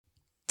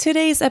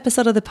Today's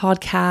episode of the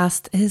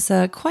podcast is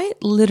a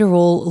quite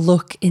literal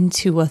look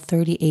into a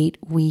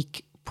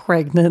 38-week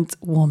pregnant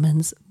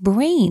woman's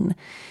brain.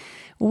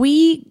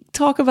 We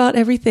talk about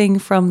everything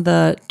from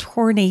the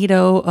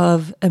tornado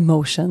of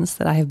emotions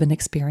that I have been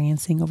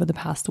experiencing over the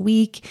past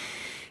week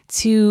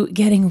to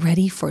getting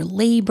ready for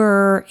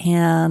labor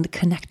and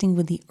connecting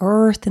with the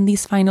earth in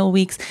these final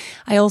weeks.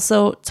 I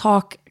also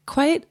talk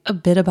quite a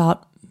bit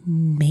about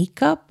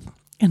makeup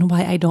and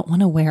why I don't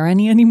want to wear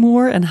any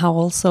anymore, and how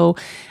also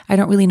I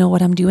don't really know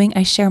what I'm doing.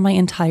 I share my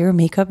entire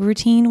makeup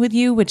routine with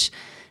you, which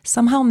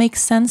somehow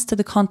makes sense to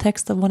the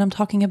context of what I'm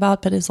talking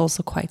about, but is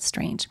also quite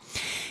strange.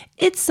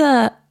 It's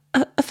a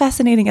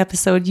fascinating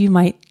episode. You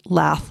might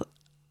laugh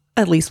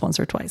at least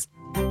once or twice.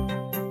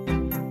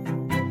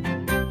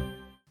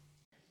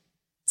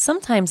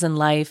 Sometimes in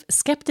life,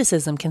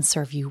 skepticism can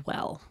serve you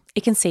well.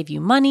 It can save you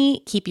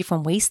money, keep you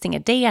from wasting a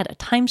day at a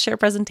timeshare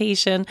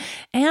presentation,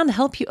 and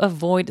help you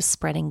avoid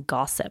spreading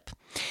gossip.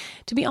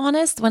 To be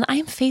honest, when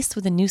I'm faced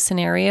with a new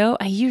scenario,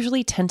 I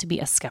usually tend to be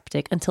a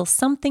skeptic until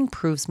something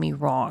proves me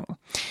wrong.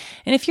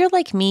 And if you're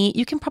like me,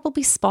 you can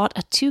probably spot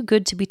a too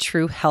good to be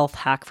true health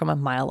hack from a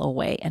mile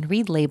away and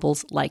read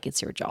labels like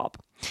it's your job.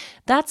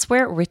 That's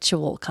where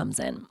Ritual comes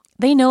in.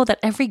 They know that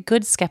every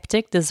good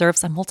skeptic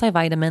deserves a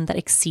multivitamin that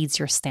exceeds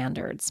your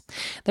standards.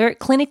 Their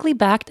clinically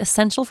backed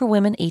Essential for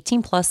Women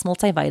 18 Plus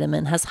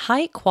multivitamin has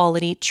high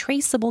quality,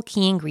 traceable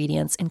key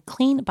ingredients in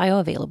clean,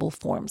 bioavailable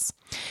forms.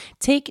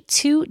 Take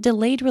 2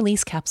 delayed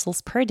release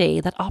capsules per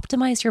day that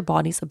optimize your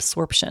body's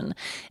absorption,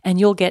 and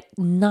you'll get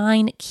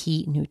 9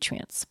 key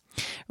nutrients.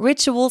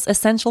 Ritual's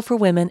Essential for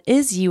Women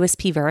is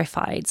USP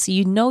verified, so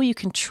you know you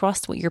can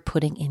trust what you're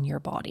putting in your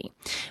body.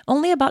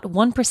 Only about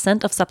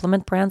 1% of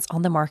supplement brands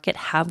on the market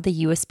have the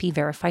USP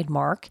verified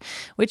mark,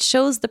 which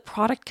shows the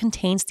product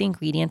contains the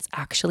ingredients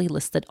actually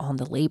listed on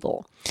the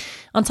label.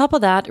 On top of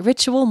that,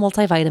 Ritual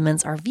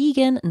multivitamins are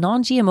vegan,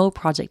 non-GMO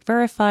project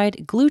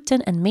verified,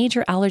 gluten and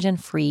major allergen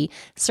free,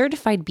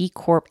 certified B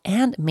Corp,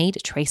 and made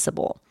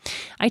traceable.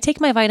 I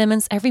take my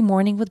vitamins every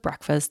morning with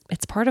breakfast.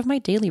 It's part of my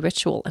daily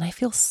ritual, and I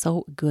feel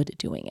so good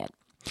doing it.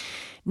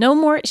 No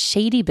more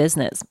shady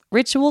business.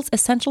 Ritual's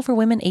Essential for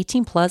Women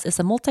 18 Plus is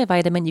a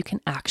multivitamin you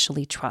can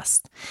actually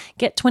trust.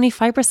 Get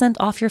 25%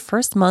 off your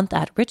first month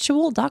at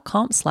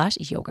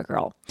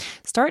ritual.com/yogagirl.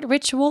 Start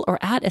Ritual or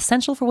add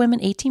Essential for Women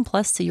 18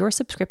 Plus to your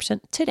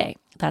subscription today.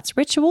 That's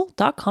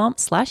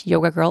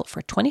ritual.com/yogagirl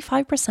for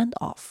 25%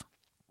 off.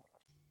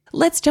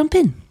 Let's jump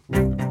in.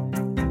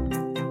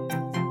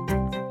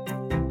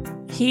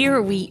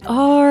 Here we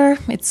are.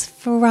 It's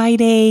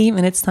Friday,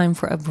 and it's time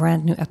for a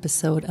brand new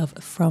episode of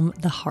From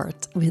the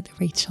Heart with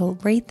Rachel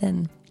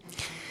Brathen.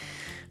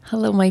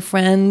 Hello, my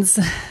friends.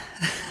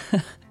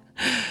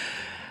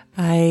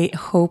 I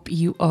hope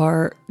you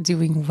are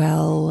doing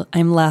well.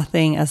 I'm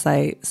laughing as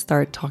I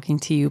start talking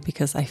to you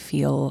because I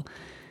feel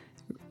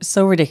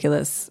so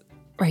ridiculous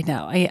right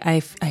now. I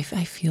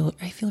feel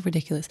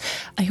ridiculous.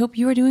 I hope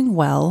you are doing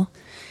well.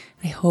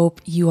 I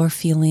hope you are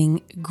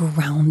feeling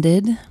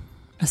grounded.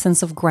 A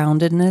sense of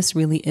groundedness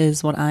really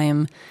is what I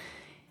am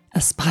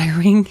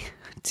aspiring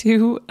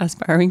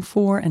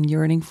for and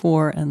yearning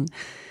for and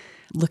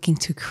looking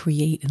to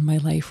create in my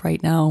life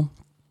right now.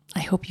 I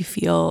hope you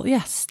feel,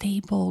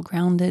 stable,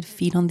 grounded,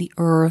 feet on the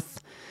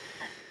earth.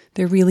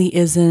 There really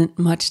isn't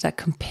much that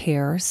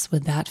compares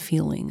with that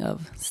feeling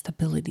of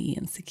stability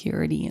and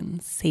security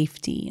and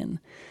safety and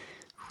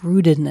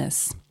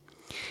rootedness.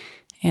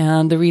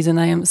 And the reason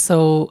I am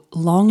so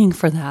longing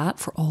for that,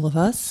 for all of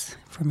us,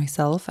 for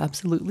myself,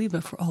 absolutely,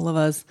 but for all of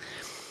us,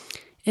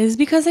 is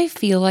because I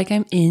feel like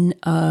I'm in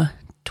a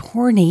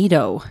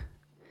tornado.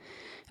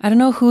 I don't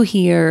know who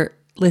here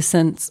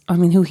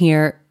who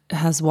here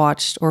has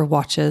watched or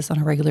watches on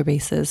a regular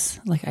basis,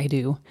 like I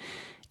do,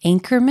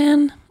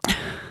 Anchorman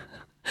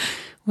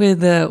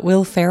with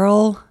Will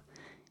Ferrell.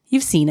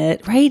 You've seen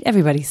it, right?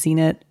 Everybody's seen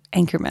it.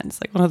 Anchorman. It's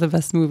like one of the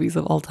best movies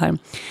of all time.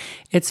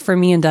 It's for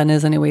me and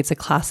Dennis anyway. It's a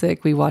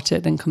classic. We watch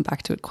it and come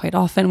back to it quite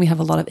often. We have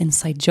a lot of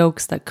inside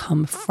jokes that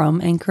come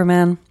from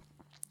Anchorman.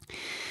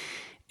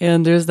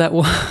 And there's that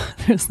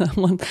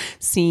one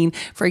scene.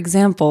 For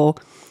example,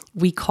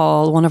 we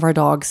call one of our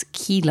dogs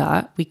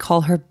Keela. We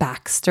call her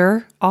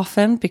Baxter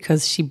often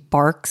because she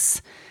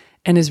barks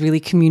and is really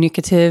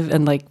communicative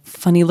and like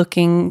funny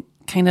looking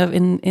kind of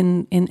in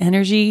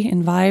energy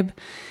and vibe.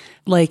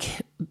 Like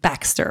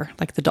Baxter,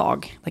 like the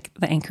dog, like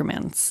the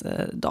Anchorman's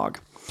dog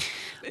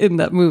in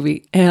that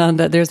movie. And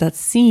there's that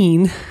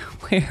scene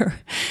where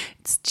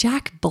it's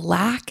Jack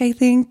Black, I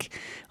think,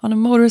 on a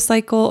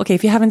motorcycle. Okay,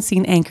 if you haven't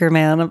seen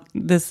Anchorman,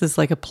 this is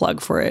like a plug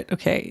for it,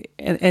 okay?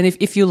 And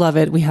if you love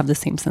it, we have the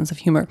same sense of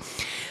humor.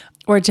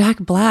 Or Jack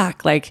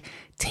Black, like,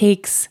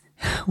 takes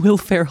Will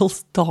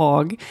Ferrell's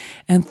dog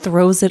and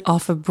throws it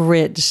off a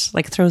bridge,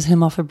 like throws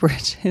him off a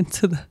bridge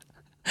into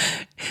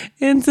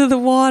the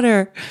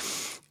water.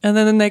 And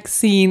then the next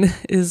scene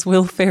is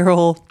Will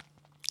Ferrell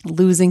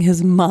losing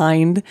his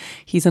mind.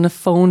 He's in a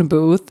phone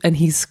booth and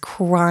he's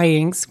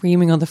crying,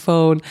 screaming on the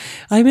phone,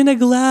 "I'm in a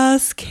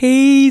glass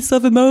case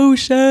of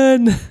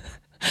emotion."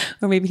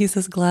 Or maybe he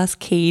says glass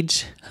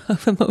cage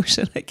of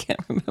emotion. I can't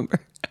remember.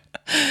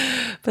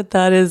 But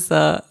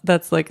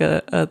that's like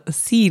a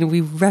scene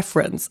we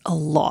reference a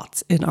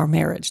lot in our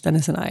marriage,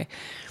 Dennis and I.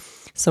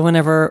 So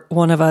whenever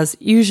one of us,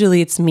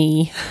 usually it's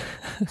me,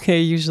 okay,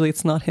 usually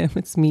it's not him,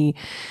 it's me.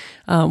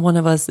 One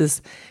of us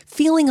is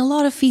feeling a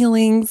lot of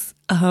feelings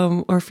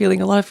or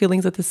feeling a lot of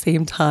feelings at the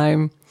same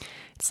time.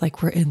 It's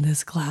like we're in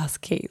this glass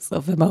case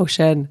of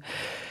emotion.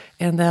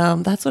 And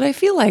that's what I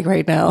feel like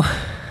right now.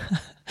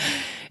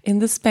 In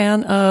the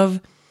span of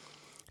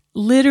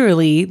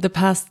literally the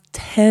past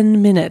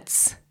 10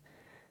 minutes,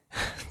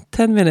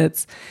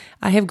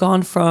 I have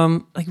gone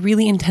from like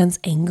really intense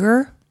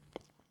anger.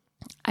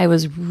 I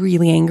was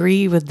really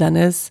angry with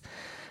Dennis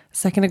a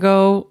second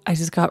ago. I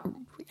just got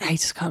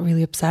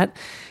really upset,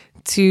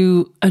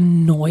 to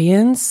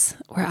annoyance,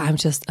 where I'm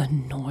just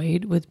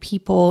annoyed with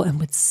people and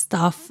with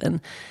stuff.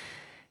 And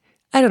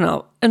I don't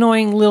know,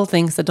 annoying little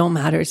things that don't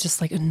matter. It's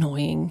just like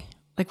annoying.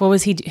 Like, what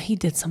was he? He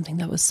did something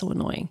that was so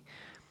annoying.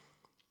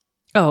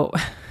 Oh,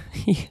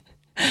 he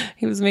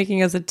was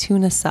making us a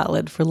tuna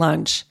salad for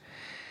lunch.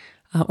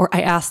 Or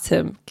I asked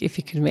him if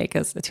he could make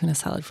us a tuna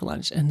salad for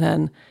lunch. And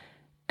then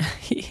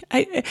he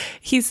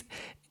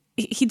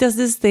does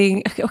this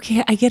thing.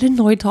 Okay, I get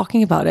annoyed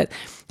talking about it.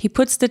 He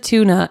puts the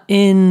tuna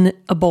in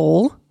a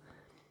bowl.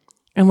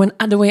 And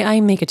the way I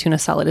make a tuna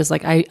salad is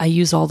like I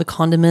use all the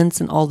condiments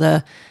and all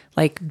the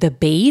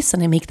base,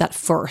 and I make that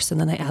first,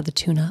 and then I add the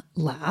tuna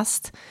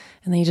last,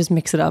 and then you just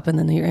mix it up, and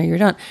then you're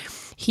done.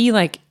 He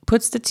like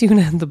puts the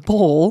tuna in the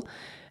bowl,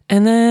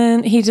 and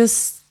then he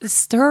just is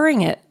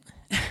stirring it.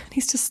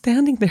 He's just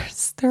standing there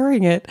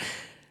stirring it,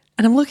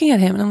 and I'm looking at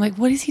him, and I'm like,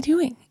 what is he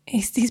doing?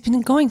 He's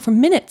been going for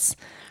minutes,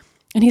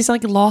 and he's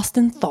like lost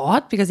in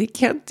thought because he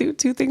can't do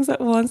two things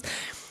at once,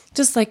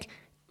 just like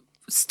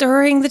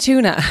stirring the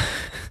tuna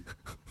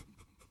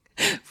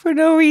for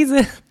no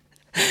reason.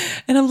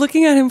 And I'm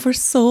looking at him for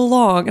so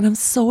long, and I'm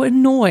so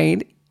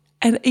annoyed.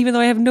 And even though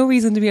I have no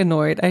reason to be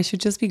annoyed, I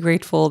should just be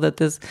grateful that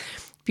this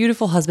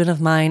beautiful husband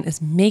of mine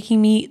is making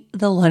me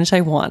the lunch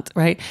I want,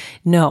 right?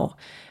 No.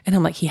 And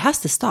I'm like, he has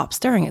to stop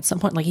stirring at some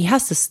point. Like, he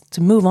has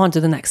to move on to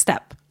the next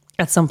step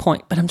at some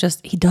point. But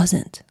he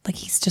doesn't. Like,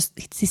 he's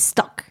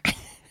stuck.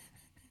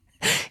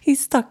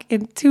 He's stuck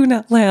in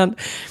tuna land.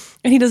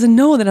 And he doesn't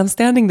know that I'm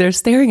standing there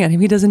staring at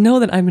him. He doesn't know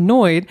that I'm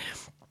annoyed.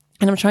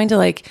 And I'm trying to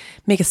like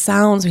make a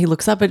sound so he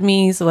looks up at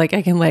me, so like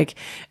I can like,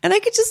 and I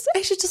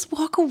should just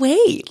walk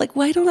away. Like,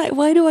 why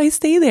do I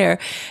stay there?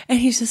 And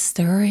he's just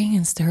stirring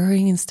and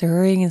stirring and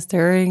stirring and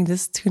stirring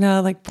this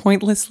tuna like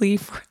pointlessly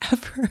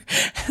forever.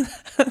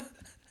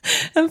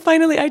 And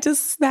finally I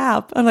just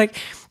snap. I'm like,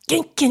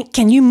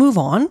 can you move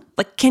on?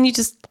 Like, can you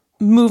just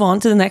move on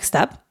to the next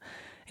step?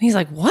 And he's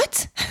like,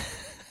 what?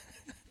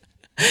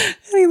 And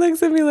he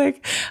looks at me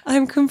like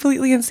I'm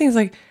completely insane. He's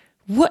like,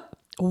 what?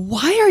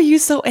 Why are you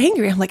so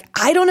angry? I'm like,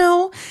 I don't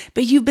know,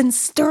 but you've been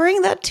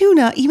stirring that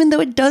tuna, even though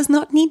it does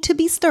not need to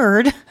be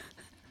stirred,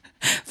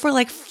 for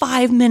like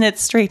 5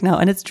 minutes straight now,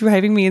 and it's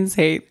driving me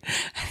insane.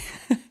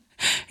 And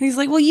he's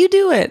like, well, you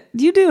do it.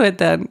 You do it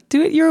then.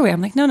 Do it your way.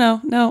 I'm like,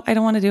 no, I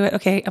don't want to do it.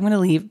 Okay, I'm going to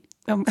leave.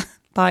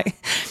 Bye.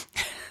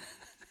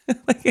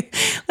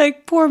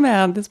 like poor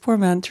man, this poor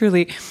man,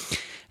 truly.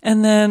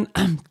 And then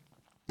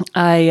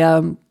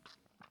I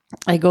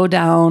go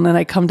down, and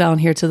I come down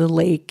here to the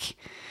lake.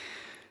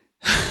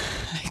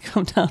 I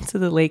come down to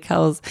the lake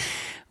house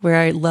where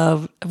I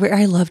love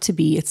to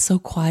be. It's so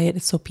quiet.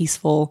 It's so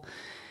peaceful.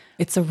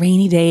 It's a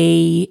rainy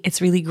day. It's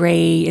really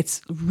gray.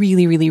 It's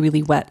really, really,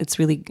 really wet. It's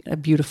really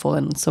beautiful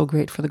and so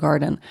great for the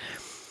garden.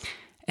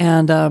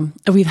 And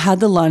we've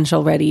had the lunch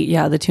already.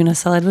 Yeah, the tuna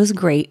salad was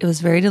great. It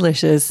was very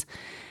delicious.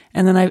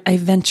 And then I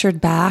ventured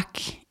back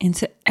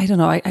into, I don't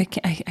know, I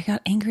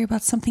got angry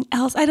about something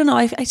else. I don't know.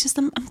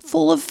 I'm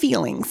full of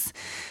feelings.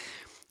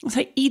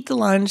 So I eat the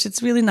lunch.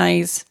 It's really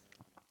nice.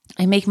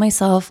 I make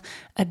myself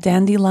a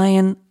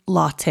dandelion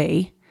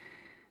latte,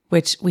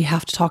 which we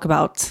have to talk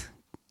about.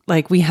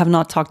 Like, we have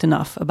not talked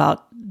enough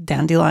about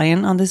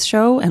dandelion on this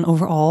show and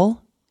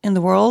overall in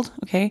the world,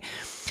 okay?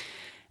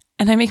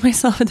 And I make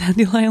myself a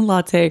dandelion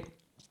latte,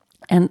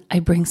 and I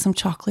bring some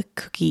chocolate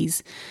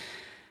cookies,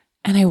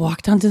 and I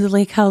walk down to the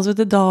lake house with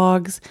the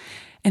dogs,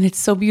 and it's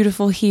so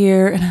beautiful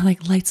here, and I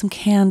like light some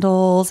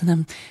candles, and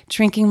I'm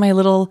drinking my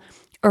little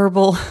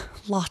herbal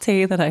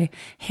latte that I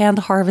hand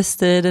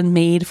harvested and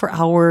made for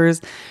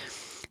hours.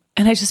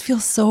 And I just feel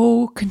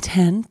so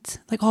content.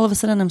 Like, all of a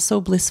sudden I'm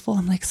so blissful.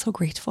 I'm like so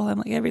grateful. I'm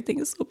like,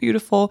 everything is so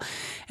beautiful.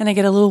 And I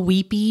get a little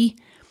weepy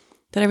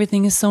that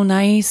everything is so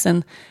nice.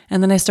 And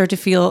then I start to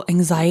feel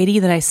anxiety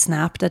that I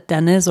snapped at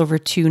Dennis over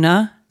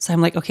tuna. So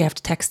I'm like, okay, I have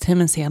to text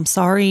him and say, I'm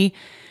sorry.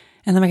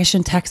 And then I'm like, I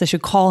shouldn't text, I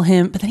should call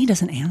him. But then he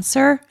doesn't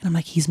answer. And I'm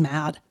like, he's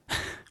mad.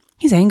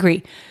 He's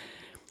angry.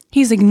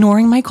 He's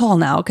ignoring my call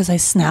now because I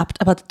snapped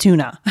about the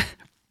tuna.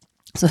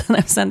 So then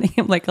I'm sending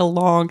him like a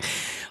long,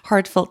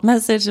 heartfelt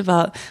message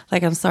about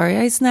like, I'm sorry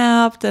I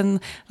snapped, and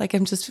like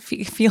I'm just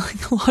feeling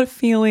a lot of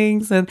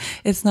feelings, and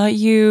it's not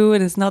you,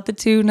 and it's not the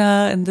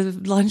tuna, and the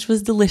lunch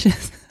was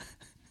delicious.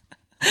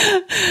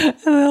 And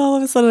then all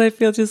of a sudden I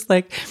feel just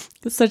like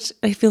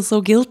I feel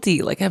so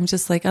guilty. Like I'm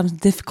just like, I'm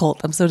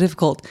difficult. I'm so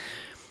difficult.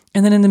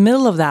 And then in the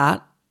middle of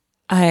that,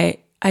 I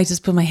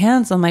just put my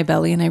hands on my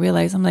belly and I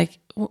realized, I'm like,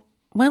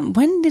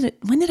 when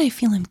did I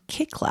feel him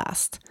kick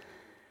last?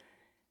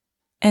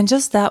 And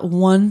just that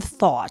one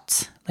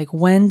thought, like,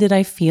 when did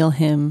I feel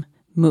him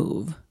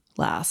move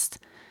last?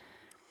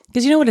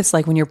 Because you know what it's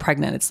like when you're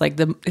pregnant. It's like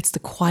it's the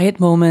quiet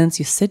moments.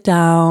 You sit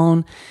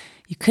down,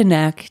 you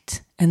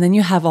connect, and then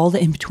you have all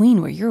the in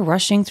between where you're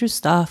rushing through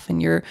stuff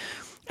and you're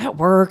at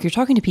work, you're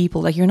talking to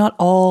people. Like, you're not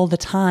all the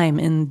time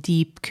in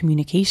deep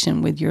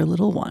communication with your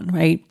little one,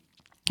 right?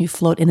 You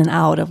float in and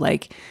out of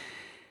like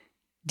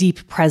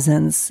deep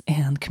presence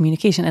and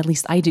communication. At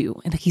least I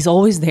do. And he's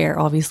always there.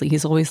 Obviously,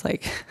 he's always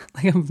like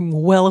I'm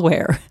well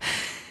aware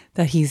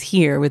that he's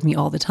here with me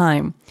all the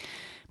time.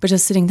 But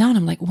just sitting down,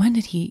 I'm like, when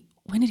did he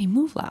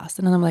move last?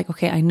 And then I'm like,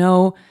 okay, I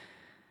know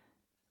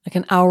like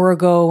an hour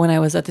ago when I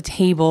was at the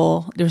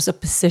table, there's a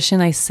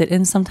position I sit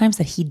in sometimes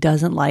that he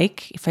doesn't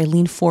like. If I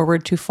lean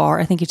forward too far,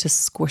 I think it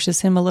just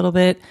squishes him a little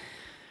bit.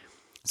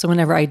 So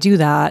whenever I do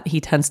that, he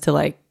tends to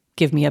like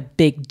give me a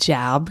big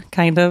jab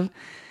kind of.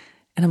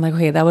 And I'm like,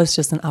 okay, that was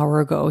just an hour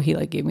ago. He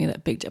like gave me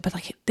that big jab. But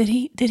like, did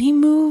he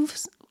move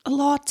a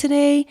lot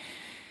today?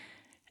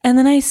 And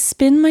then I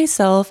spin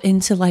myself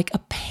into like a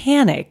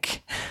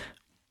panic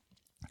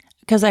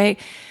because I'm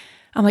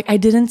like, I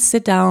didn't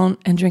sit down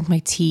and drink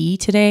my tea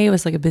today. It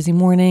was like a busy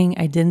morning.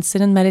 I didn't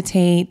sit and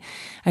meditate.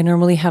 I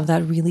normally have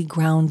that really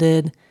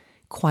grounded,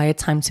 quiet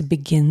time to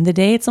begin the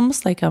day. It's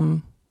almost like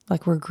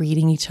we're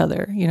greeting each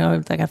other. You know,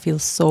 it's like I feel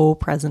so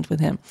present with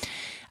him.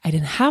 I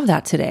didn't have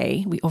that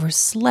today. We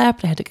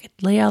overslept. I had to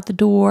lay out the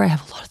door. I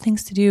have a lot of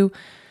things to do.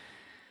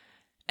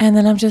 And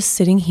then I'm just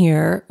sitting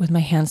here with my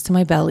hands to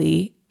my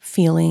belly,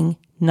 feeling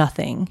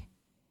nothing,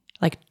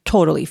 like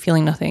totally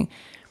feeling nothing.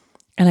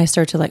 And I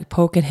start to like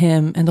poke at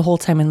him. And the whole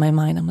time in my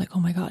mind, I'm like, oh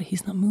my God,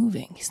 he's not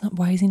moving.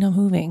 Why is he not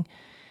moving?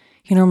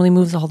 He normally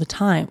moves all the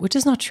time, which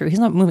is not true. He's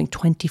not moving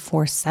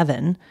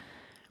 24/7.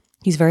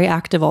 He's very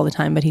active all the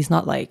time, but he's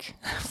not like,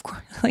 of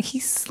course, like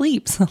he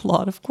sleeps a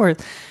lot, of course.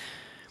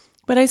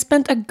 But I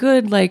spent a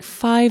good like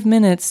 5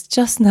 minutes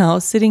just now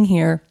sitting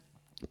here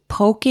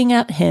poking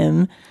at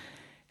him,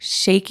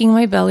 shaking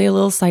my belly a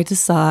little side to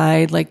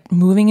side, like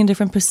moving in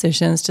different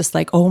positions, just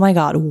like, oh my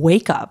God,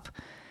 wake up.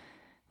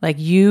 Like,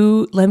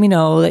 you let me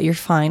know that you're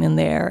fine in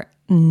there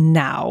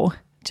now.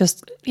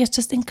 Just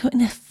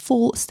in a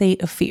full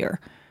state of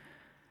fear.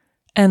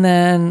 And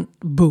then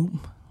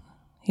boom,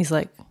 he's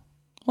like,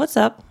 what's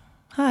up?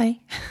 Hi.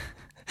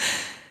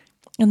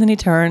 And then he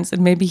turns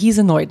and maybe he's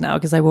annoyed now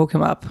because I woke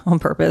him up on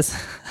purpose.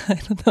 I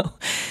don't know.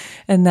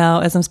 And now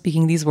as I'm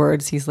speaking these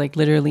words, he's like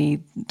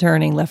literally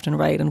turning left and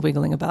right and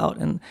wiggling about.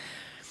 And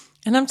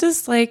I'm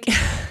just like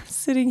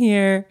sitting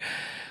here,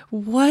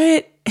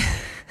 what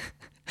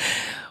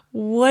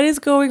is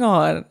going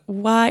on?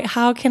 Why?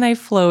 How can I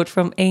float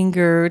from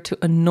anger to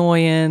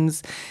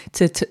annoyance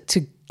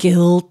to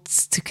guilt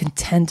to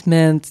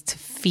contentment to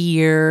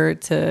fear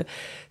to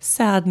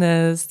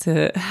sadness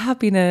to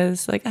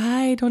happiness? Like,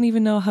 I don't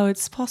even know how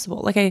it's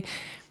possible. Like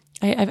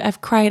I've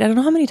cried I don't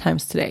know how many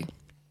times today.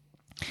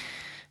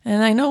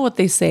 And I know what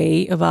they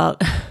say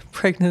about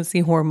pregnancy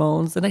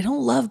hormones, and I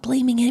don't love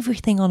blaming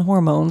everything on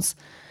hormones.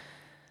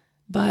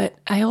 But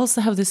I also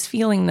have this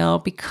feeling now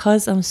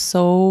because I'm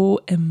so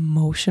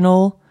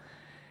emotional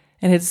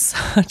and it's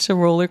such a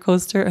roller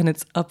coaster and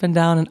it's up and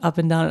down and up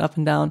and down and up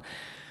and down.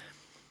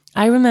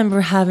 I remember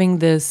having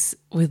this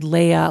with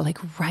Leia like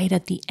right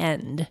at the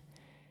end,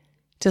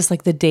 just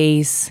like the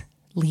days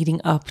leading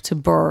up to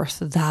birth.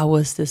 That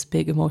was this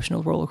big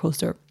emotional roller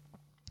coaster.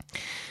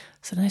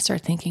 So then I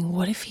start thinking,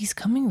 what if he's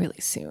coming really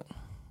soon?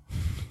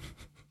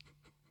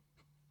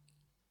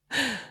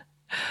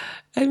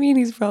 I mean,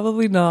 he's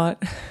probably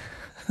not.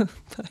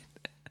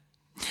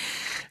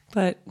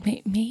 But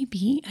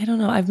maybe, I don't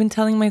know. I've been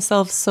telling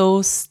myself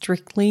so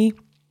strictly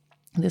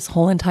this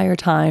whole entire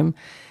time,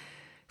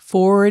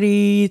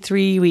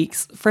 43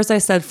 weeks. First I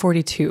said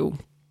 42.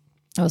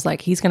 I was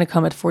like, he's going to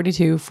come at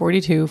 42,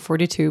 42,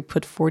 42.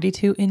 Put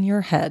 42 in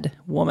your head,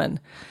 woman.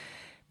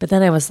 But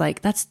then I was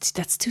like, that's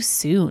too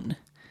soon.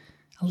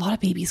 A lot of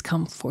babies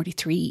come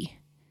 43.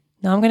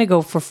 Now I'm going to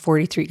go for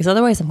 43 because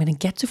otherwise I'm going to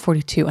get to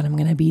 42 and I'm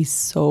going to be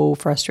so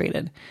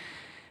frustrated.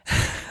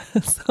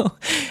 So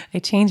I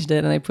changed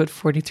it and I put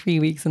 43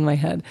 weeks in my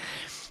head.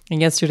 And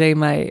yesterday,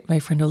 my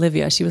friend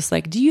Olivia, she was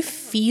like, do you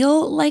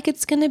feel like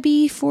it's going to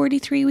be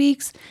 43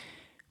 weeks?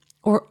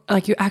 Or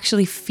like you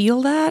actually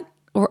feel that?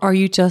 Or are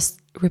you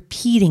just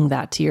repeating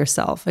that to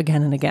yourself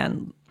again and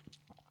again?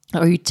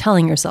 Or are you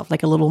telling yourself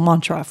like a little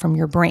mantra from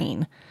your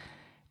brain?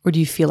 Or do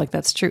you feel like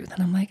that's truth?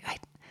 And I'm like, I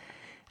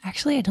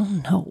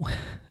don't know.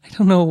 I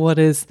don't know what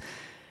is...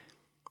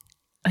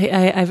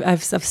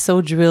 I've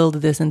so drilled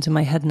this into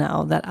my head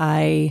now that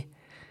I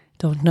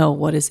don't know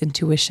what is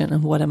intuition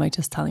and what am I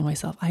just telling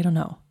myself. I don't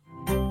know.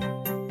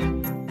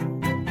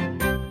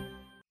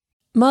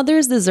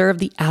 Mothers deserve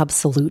the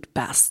absolute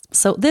best.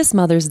 So this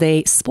Mother's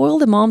Day, spoil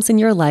the moms in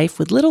your life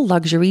with little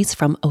luxuries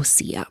from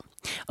Osea.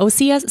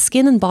 Osea's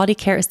skin and body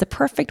care is the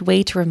perfect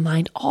way to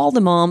remind all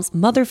the moms,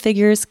 mother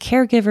figures,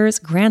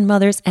 caregivers,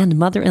 grandmothers, and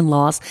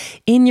mother-in-laws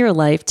in your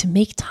life to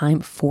make time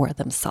for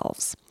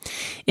themselves.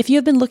 If you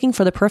have been looking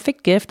for the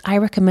perfect gift, I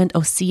recommend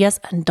Osea's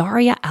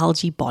Undaria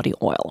Algae Body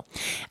Oil.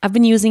 I've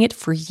been using it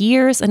for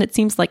years, and it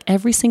seems like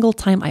every single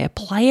time I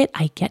apply it,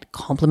 I get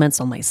compliments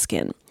on my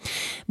skin.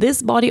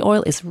 This body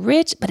oil is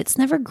rich, but it's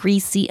never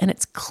greasy, and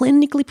it's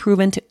clinically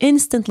proven to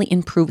instantly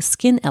improve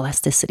skin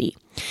elasticity.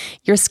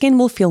 Your skin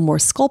will feel more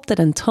sculpted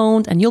and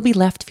toned, and you'll be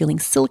left feeling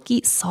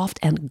silky, soft,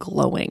 and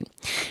glowing.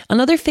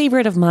 Another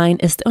favorite of mine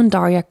is the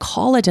Undaria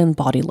Collagen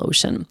Body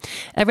Lotion.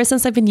 Ever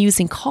since I've been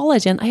using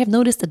collagen, I have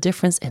noticed a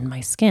difference in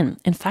my skin.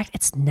 In fact,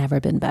 it's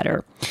never been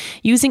better.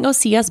 Using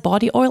Osea's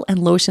body oil and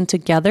lotion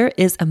together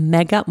is a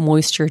mega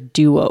moisture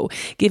duo,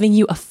 giving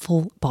you a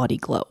full body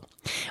glow.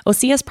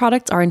 Osea's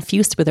products are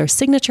infused with their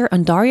signature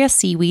Undaria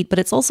seaweed, but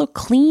it's also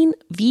clean,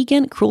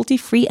 vegan,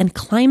 cruelty-free, and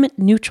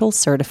climate-neutral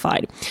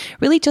certified.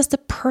 Really just a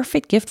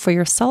perfect gift for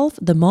yourself,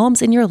 the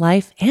moms in your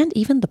life, and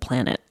even the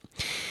planet.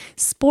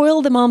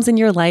 Spoil the moms in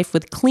your life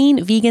with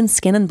clean, vegan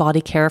skin and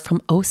body care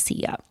from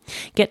Osea.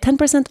 Get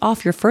 10%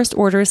 off your first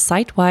orders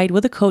site-wide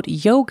with the code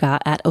YOGA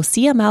at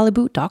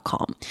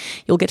OseaMalibu.com.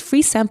 You'll get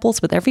free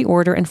samples with every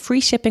order and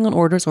free shipping on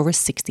orders over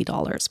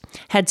 $60.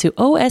 Head to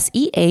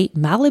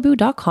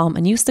OSEAMalibu.com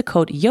and use the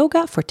code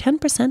YOGA for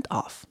 10%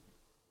 off.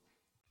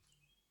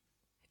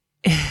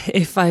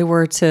 If I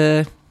were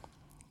to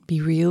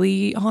be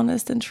really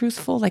honest and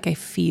truthful, like I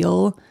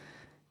feel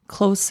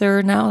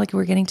closer now, like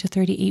we're getting to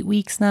 38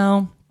 weeks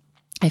now.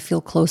 I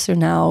feel closer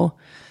now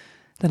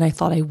than I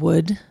thought I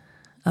would.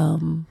 I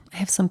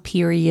have some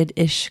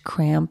period-ish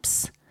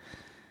cramps,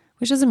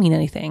 which doesn't mean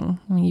anything.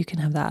 I mean, you can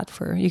have that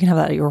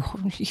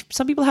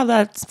some people have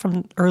that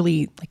from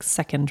early, like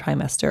second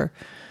trimester.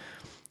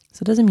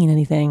 So it doesn't mean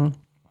anything.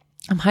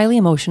 I'm highly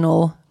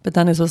emotional, but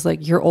then it was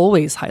like, you're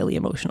always highly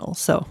emotional.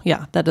 So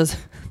yeah, that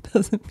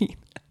doesn't mean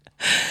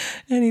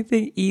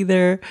anything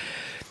either.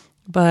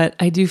 But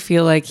I do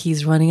feel like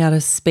he's running out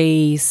of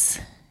space.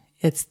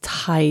 It's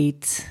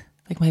tight.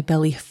 Like my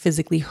belly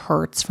physically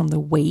hurts from the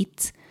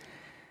weight.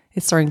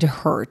 It's starting to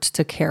hurt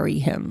to carry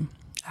him,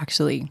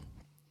 actually.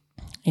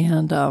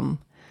 And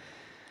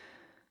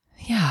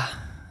yeah,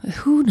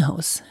 who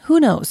knows? Who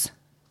knows?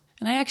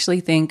 And I actually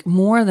think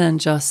more than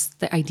just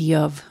the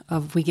idea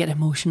of we get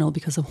emotional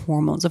because of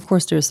hormones. Of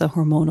course, there's a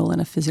hormonal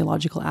and a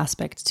physiological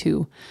aspect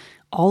to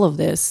all of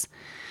this.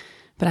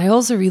 But I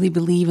also really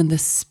believe in the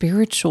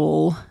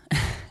spiritual,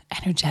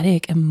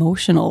 energetic,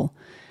 emotional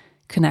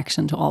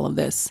connection to all of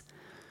this.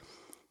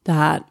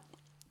 That,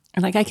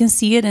 like, I can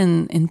see it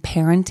in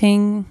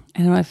parenting. I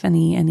don't know if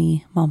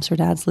any moms or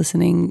dads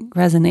listening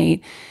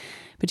resonate,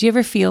 but do you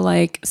ever feel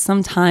like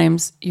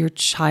sometimes your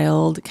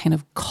child kind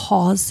of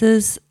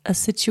causes a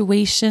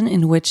situation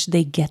in which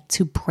they get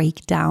to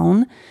break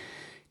down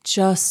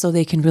just so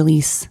they can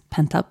release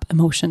pent-up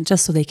emotion,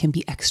 just so they can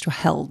be extra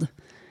held?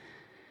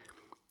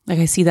 Like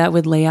I see that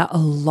with Leia a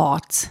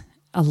lot,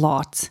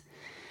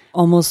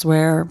 almost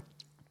where,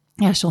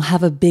 yeah, she'll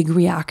have a big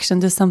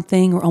reaction to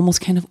something or almost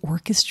kind of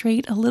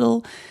orchestrate a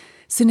little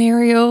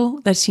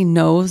scenario that she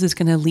knows is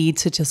going to lead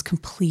to just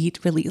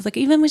complete release. Like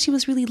even when she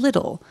was really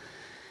little,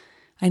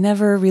 I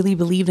never really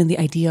believed in the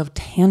idea of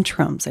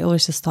tantrums. I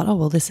always just thought, oh,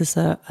 well, this is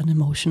an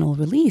emotional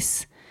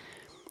release,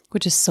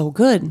 which is so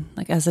good.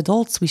 Like as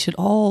adults, we should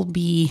all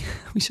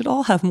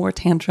have more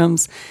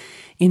tantrums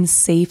in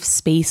safe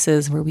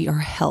spaces where we are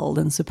held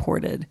and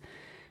supported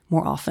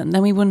more often.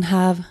 Then we wouldn't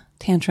have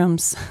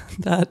tantrums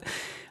that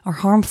are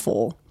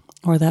harmful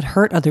or that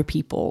hurt other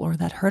people or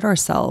that hurt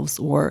ourselves,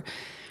 or,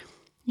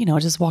 you know,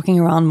 just walking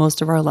around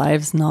most of our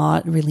lives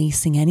not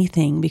releasing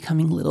anything,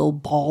 becoming little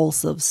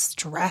balls of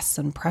stress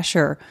and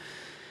pressure.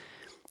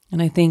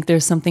 And I think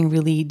there's something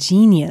really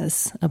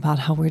genius about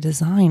how we're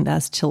designed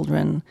as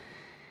children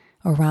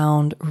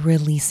around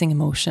releasing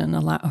emotion,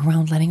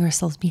 around letting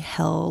ourselves be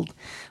held,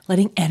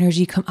 letting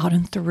energy come out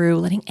and through,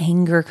 letting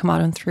anger come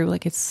out and through.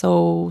 Like it's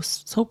so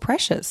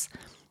precious.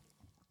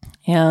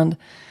 And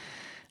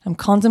I'm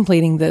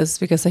contemplating this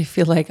because I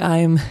feel like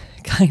I'm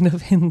kind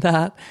of in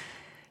that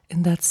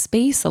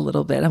space a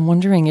little bit. I'm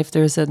wondering if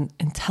there's an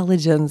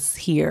intelligence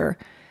here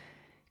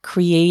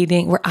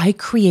where I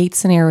create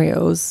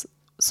scenarios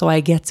so I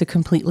get to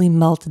completely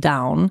melt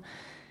down,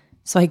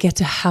 so I get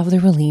to have the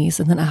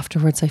release, and then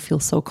afterwards I feel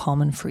so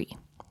calm and free.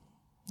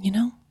 You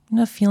know,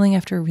 feeling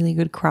after a really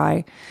good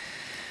cry.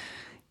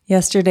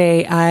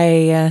 Yesterday,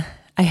 I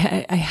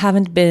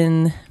haven't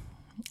been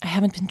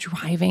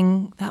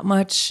driving that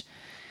much.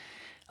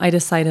 I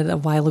decided a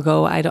while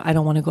ago, I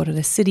don't want to go to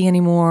the city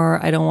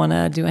anymore. I don't want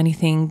to do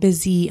anything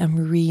busy.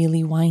 I'm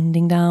really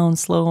winding down,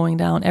 slowing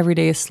down. Every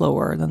day is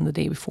slower than the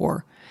day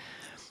before.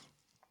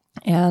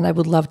 And I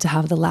would love to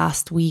have the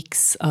last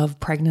weeks of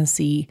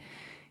pregnancy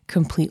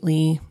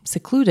completely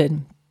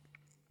secluded.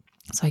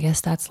 So I guess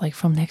that's like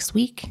from next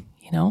week,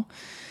 you know.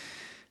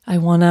 I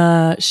want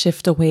to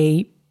shift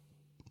away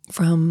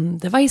from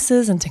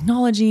devices and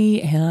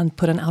technology and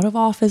put an out of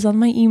office on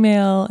my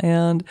email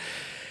and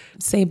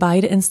say bye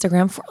to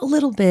Instagram for a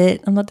little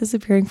bit. I'm not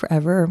disappearing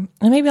forever.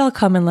 And maybe I'll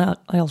come and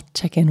I'll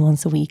check in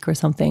once a week or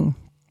something,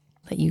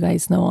 let you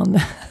guys know on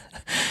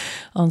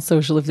on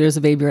social if there's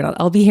a baby or not.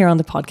 I'll be here on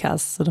the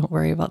podcast, so don't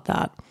worry about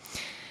that.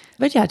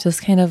 But yeah,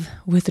 just kind of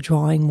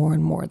withdrawing more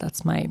and more.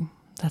 That's my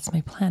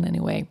plan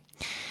anyway.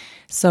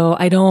 So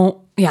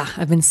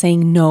I've been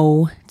saying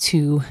no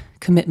to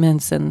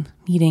commitments and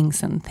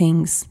meetings and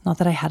things. Not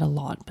that I had a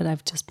lot, but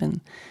I've just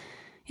been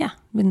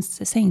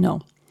saying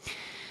no.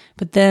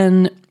 But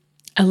then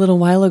a little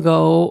while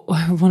ago,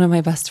 one of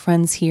my best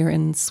friends here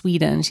in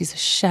Sweden, she's a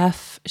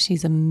chef.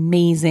 She's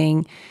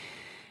amazing.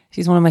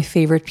 She's one of my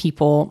favorite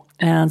people.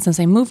 And since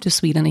I moved to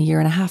Sweden a year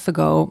and a half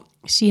ago,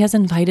 she has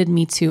invited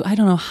me to, I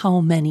don't know how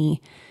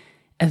many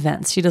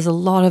events. She does a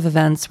lot of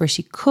events where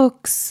she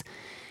cooks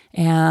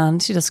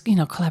and she does,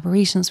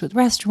 collaborations with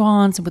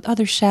restaurants and with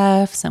other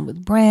chefs and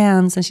with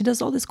brands. And she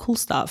does all this cool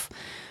stuff.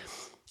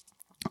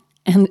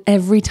 And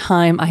every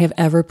time I have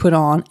ever put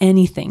on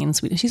anything in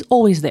Sweden, she's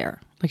always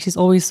there. Like, she's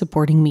always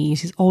supporting me.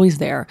 She's always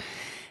there.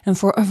 And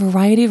for a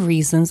variety of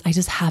reasons, I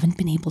just haven't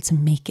been able to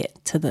make it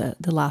to the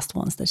last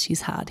ones that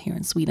she's had here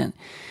in Sweden.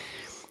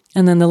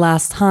 And then the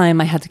last time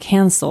I had to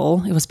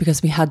cancel, it was because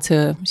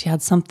she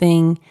had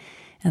something,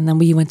 and then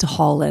we went to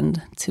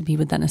Holland to be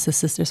with Dennis's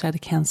sister, so I had to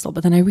cancel.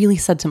 But then I really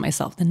said to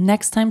myself, the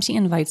next time she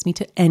invites me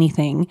to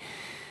anything,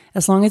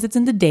 as long as it's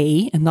in the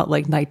day and not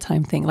like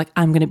nighttime thing, like,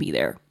 I'm going to be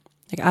there.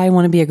 Like, I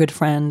want to be a good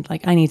friend.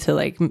 Like, I need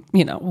to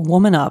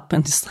woman up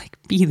and just like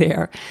be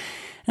there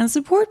and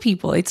support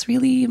people. It's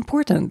really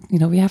important.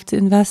 We have to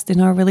invest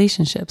in our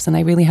relationships. And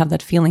I really have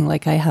that feeling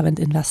like I haven't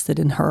invested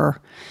in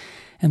her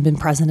and been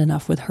present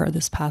enough with her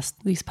these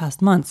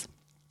past months.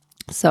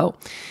 So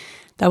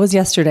that was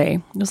yesterday.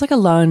 It was like a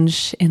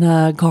lunch in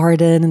a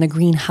garden in a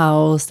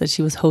greenhouse that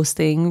she was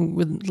hosting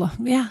with,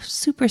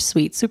 super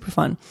sweet, super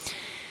fun.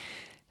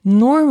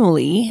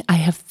 Normally I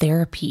have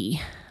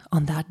therapy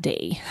on that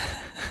day.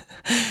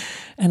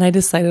 And I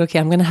decided, okay,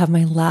 I'm going to have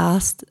my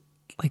last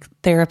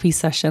therapy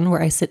session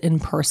where I sit in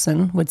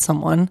person with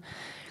someone.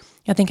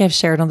 I think I've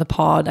shared on the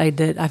pod,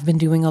 I've been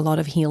doing a lot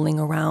of healing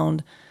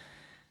around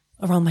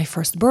my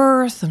first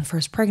birth and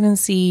first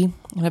pregnancy.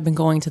 And I've been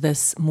going to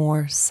this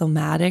more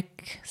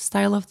somatic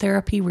style of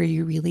therapy where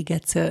you really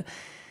get to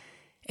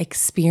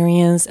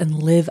experience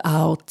and live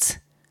out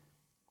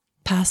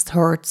past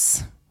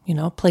hurts,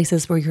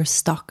 places where you're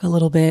stuck a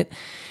little bit.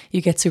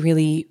 You get to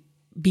really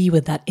be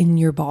with that in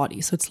your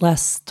body. So it's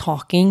less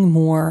talking,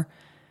 more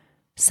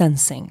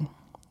sensing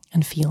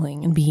and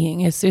feeling and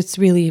being. It's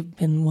really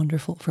been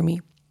wonderful for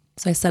me.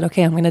 So I said,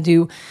 okay, I'm going to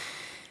do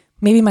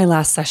maybe my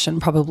last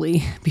session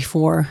probably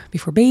before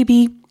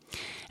baby.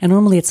 And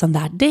normally it's on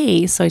that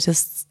day. So I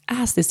just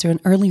asked, is there an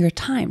earlier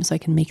time so I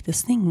can make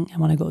this thing I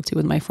want to go to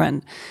with my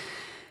friend?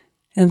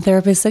 And the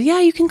therapist said, yeah,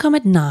 you can come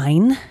at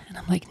 9. And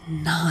I'm like,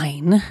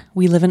 9?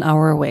 We live an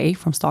hour away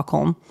from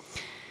Stockholm.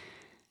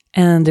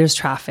 And there's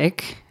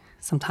traffic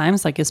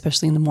sometimes,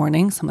 especially in the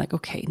morning. So I'm like,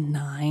 okay,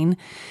 9.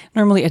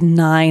 Normally at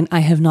 9, I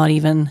have not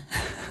even,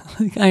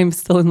 I'm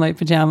still in my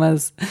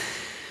pajamas.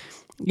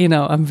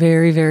 I'm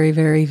very, very,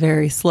 very,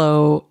 very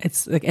slow.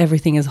 It's like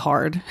everything is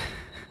hard.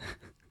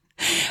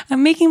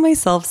 I'm making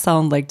myself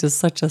sound like just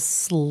such a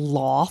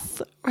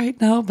sloth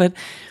right now, but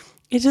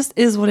it just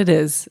is what it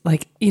is.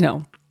 It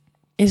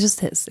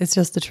just is. It's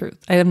just the truth.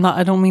 I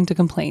don't mean to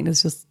complain.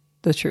 It's just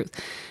the truth.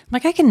 I'm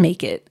like, I can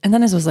make it. And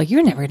then it was like,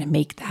 you're never going to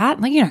make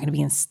that. You're not going to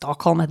be in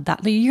Stockholm at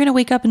that. You're going to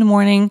wake up in the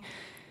morning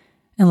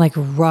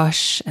and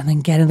rush and then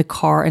get in the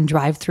car and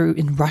drive through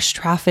in rush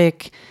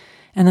traffic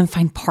and then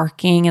find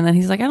parking. And then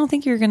he's like, I don't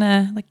think you're going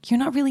to, you're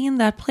not really in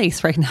that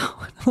place right now.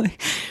 I'm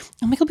like,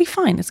 it'll be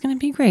fine. It's going to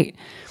be great.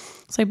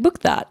 So I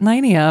booked that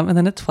 9 a.m. And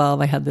then at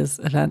 12, I had this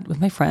event with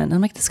my friend. I'm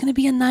like, this is going to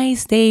be a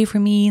nice day for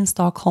me in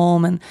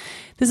Stockholm. And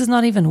this is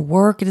not even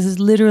work. This is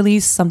literally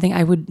something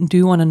I would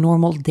do on a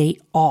normal day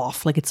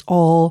off. It's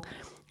all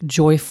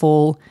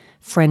joyful,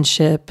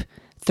 friendship,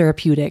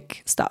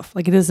 therapeutic stuff.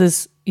 This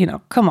is,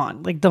 come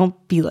on,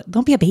 don't be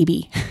a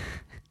baby.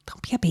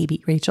 Don't be a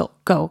baby, Rachel,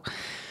 go.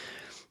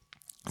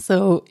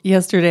 So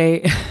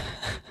yesterday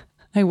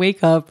I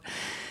wake up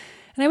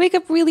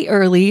really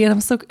early and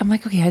I'm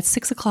like, okay, it's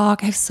 6 o'clock.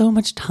 I have so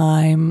much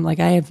time. I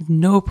have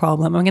no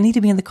problem. I'm going to need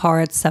to be in the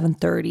car at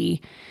 7:30.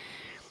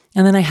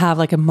 And then I have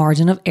a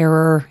margin of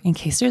error in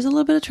case there's a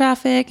little bit of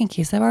traffic, in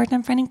case I have a hard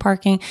time finding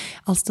parking.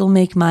 I'll still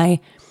make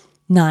my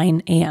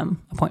 9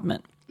 a.m.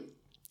 appointment,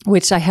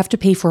 which I have to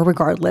pay for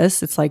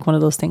regardless. It's one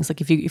of those things,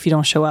 if you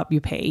don't show up,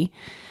 you pay.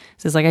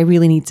 So it's I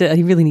really need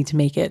to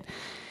make it.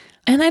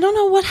 And I don't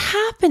know what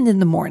happened in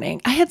the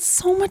morning. I had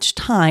so much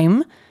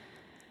time.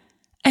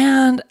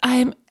 And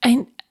I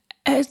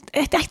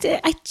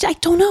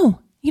don't know.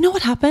 You know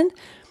what happened?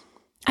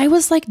 I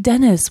was like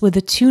Dennis with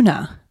the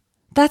tuna.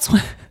 That's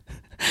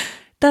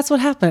what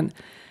happened.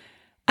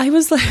 I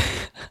was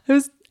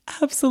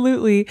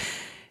absolutely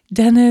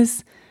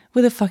Dennis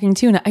with a fucking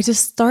tuna. I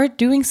just started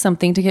doing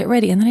something to get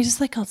ready. And then I just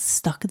got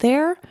stuck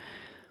there.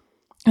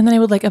 And then I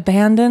would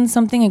abandon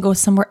something and go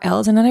somewhere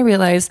else. And then I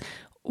realized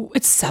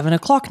it's 7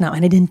 o'clock now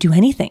and I didn't do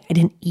anything. I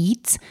didn't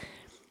eat.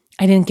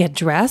 I didn't get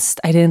dressed.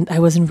 I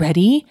wasn't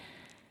ready.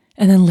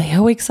 And then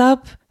Leia wakes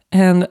up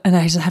and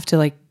I just have to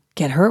like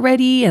get her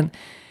ready and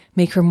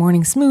make her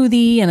morning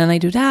smoothie. And then I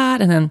do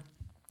that. And then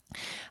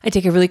I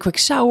take a really quick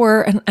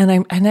shower and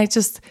I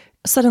just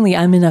suddenly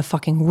I'm in a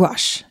fucking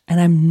rush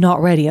and I'm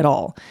not ready at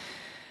all.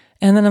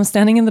 And then I'm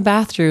standing in the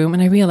bathroom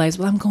and I realize,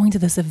 well, I'm going to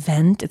this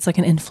event. It's like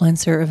an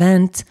influencer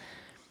event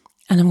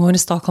and I'm going to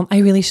Stockholm. I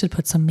really should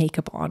put some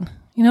makeup on.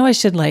 You know, I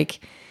should like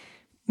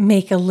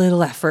make a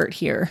little effort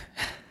here.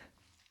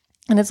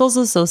 And it's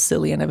also so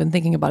silly. And I've been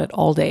thinking about it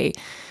all day.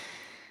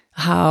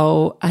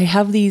 How I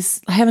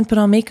haven't put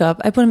on makeup.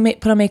 I put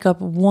on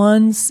makeup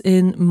once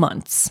in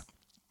months,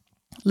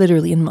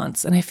 literally in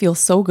months. And I feel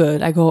so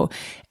good. I go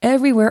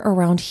everywhere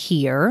around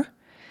here.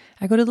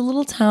 I go to the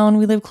little town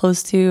we live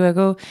close to. I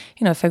go,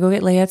 if I go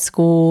get Leia at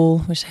school,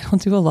 which I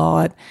don't do a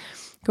lot,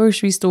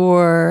 grocery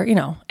store,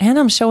 and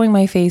I'm showing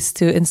my face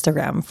to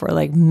Instagram for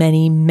like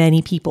many,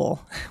 many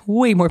people,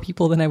 way more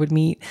people than I would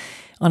meet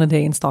on a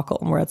day in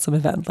Stockholm or at some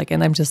event.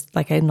 And I'm just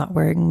like, I'm not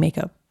wearing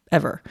makeup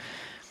ever.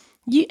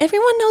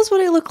 Everyone knows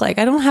what I look like.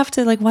 I don't have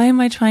to why am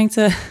I trying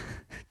to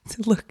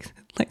look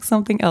like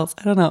something else?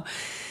 I don't know.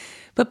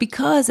 But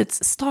because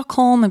it's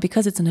Stockholm and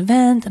because it's an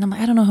event and I'm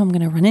like, I don't know who I'm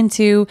going to run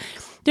into.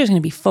 There's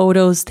going to be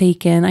photos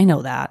taken. I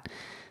know that.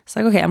 It's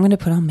like, okay, I'm going to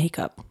put on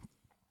makeup.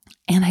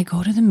 And I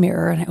go to the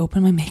mirror and I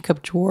open my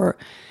makeup drawer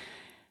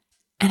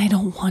and I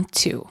don't want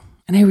to.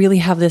 And I really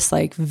have this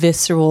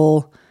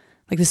visceral,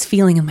 this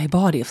feeling in my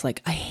body of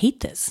I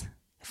hate this.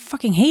 I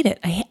fucking hate it.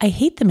 I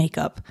hate the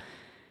makeup.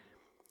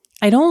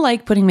 I don't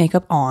like putting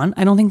makeup on.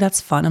 I don't think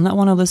that's fun. I'm not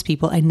one of those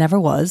people. I never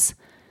was.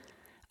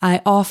 I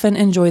often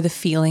enjoy the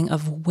feeling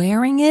of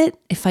wearing it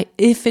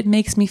if it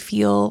makes me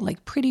feel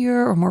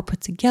prettier or more put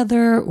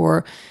together,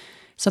 or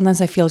sometimes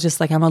I feel just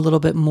I'm a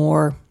little bit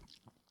more,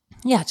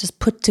 just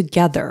put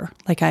together,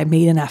 like I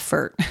made an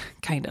effort,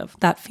 kind of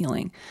that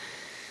feeling.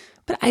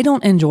 But I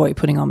don't enjoy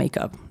putting on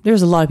makeup.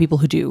 There's a lot of people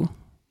who do.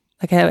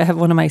 I have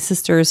one of my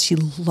sisters, she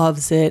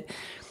loves it.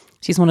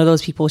 She's one of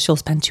those people, she'll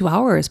spend 2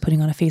 hours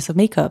putting on a face of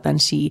makeup and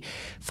she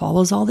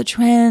follows all the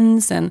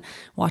trends and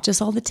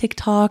watches all the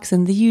TikToks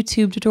and the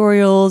YouTube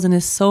tutorials and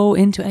is so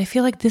into it. I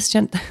feel like this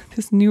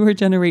newer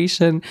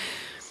generation,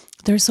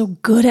 they're so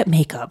good at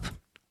makeup.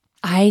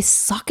 I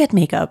suck at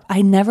makeup.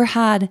 I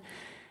don't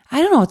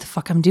know what the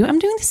fuck I'm doing. I'm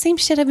doing the same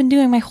shit I've been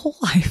doing my whole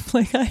life.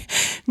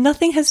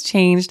 Nothing has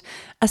changed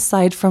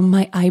aside from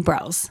my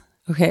eyebrows.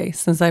 Okay,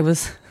 since I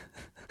was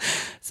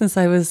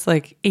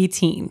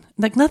 18.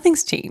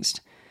 Nothing's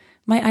changed.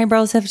 My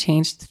eyebrows have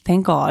changed,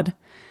 thank God.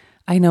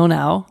 I know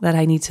now that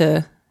I need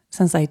to,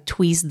 since I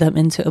tweezed them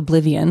into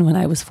oblivion when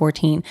I was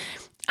 14,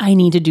 I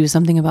need to do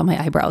something about my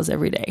eyebrows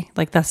every day.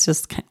 That's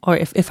just, or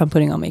if I'm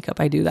putting on makeup,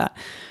 I do that.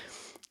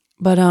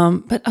 But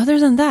other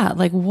than that,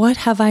 what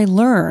have I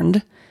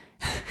learned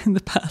in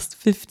the past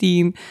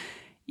 15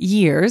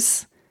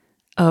 years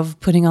of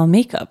putting on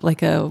makeup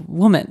like a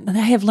woman? I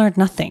have learned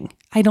nothing.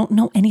 I don't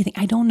know anything.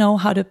 I don't know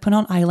how to put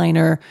on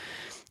eyeliner.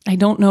 I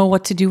don't know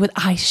what to do with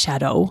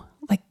eyeshadow.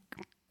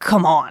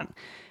 Come on.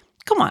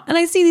 And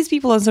I see these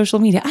people on social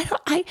media.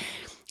 I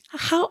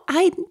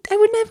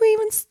would never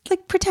even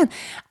pretend.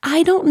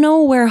 I don't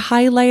know where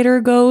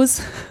highlighter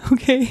goes.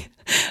 Okay.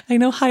 I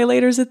know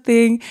highlighter's a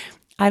thing.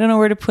 I don't know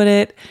where to put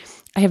it.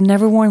 I have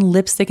never worn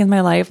lipstick in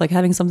my life.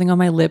 Having something on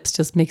my lips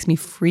just makes me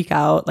freak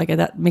out.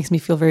 That makes me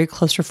feel very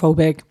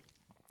claustrophobic.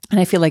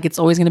 And I feel like it's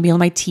always going to be on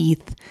my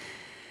teeth.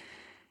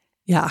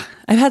 Yeah,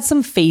 I've had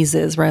some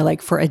phases where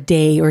for a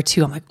day or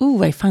two, I'm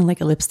ooh, I find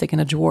a lipstick in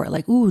a drawer.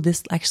 Ooh,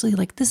 this actually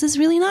this is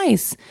really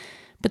nice.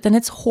 But then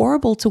it's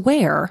horrible to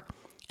wear.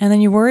 And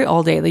then you worry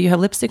all day that you have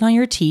lipstick on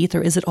your teeth,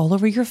 or is it all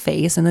over your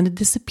face? And then it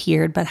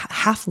disappeared, but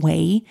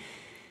halfway.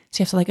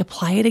 So you have to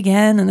apply it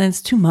again, and then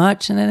it's too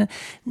much. And then,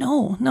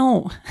 no.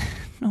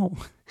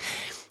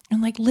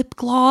 And lip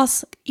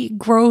gloss,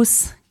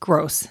 gross.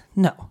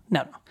 No.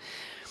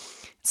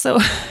 So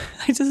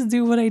I just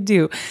do what I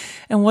do.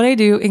 And what I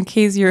do, in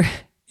case you're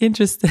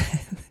interested,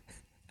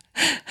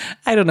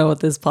 I don't know what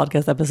this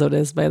podcast episode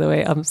is, by the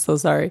way. I'm so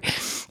sorry.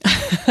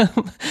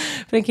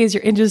 But in case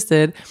you're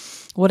interested,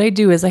 what I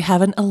do is I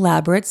have an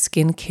elaborate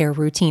skincare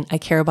routine. I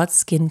care about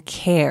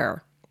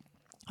skincare.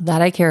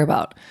 That I care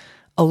about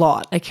a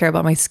lot. I care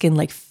about my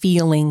skin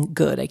feeling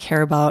good. I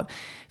care about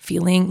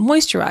feeling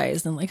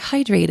moisturized and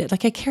hydrated. I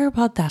care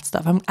about that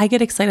stuff. I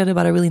get excited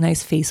about a really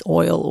nice face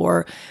oil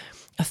or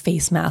a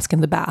face mask in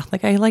the bath.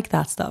 I like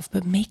that stuff.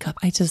 But makeup,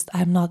 I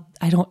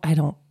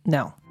don't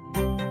know.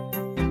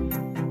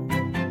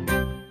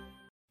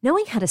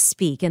 Knowing how to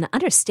speak and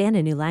understand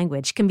a new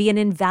language can be an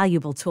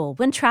invaluable tool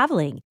when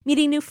traveling,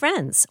 meeting new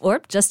friends,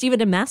 or just even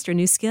to master a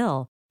new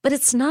skill. But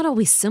it's not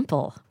always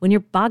simple when you're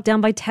bogged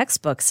down by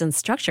textbooks and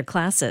structured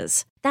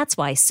classes. That's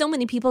why so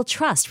many people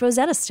trust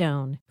Rosetta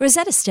Stone.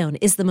 Rosetta Stone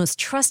is the most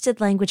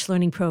trusted language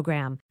learning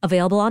program,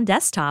 available on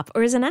desktop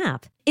or as an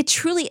app. It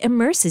truly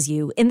immerses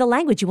you in the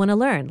language you want to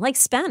learn, like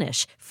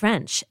Spanish,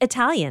 French,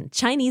 Italian,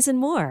 Chinese, and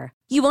more.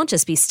 You won't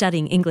just be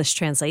studying English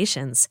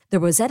translations. The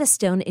Rosetta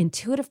Stone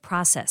intuitive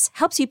process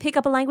helps you pick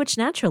up a language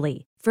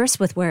naturally. First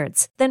with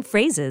words, then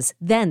phrases,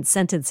 then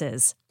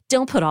sentences.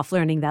 Don't put off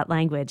learning that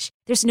language.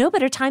 There's no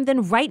better time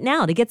than right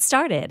now to get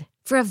started.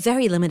 For a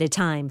very limited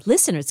time,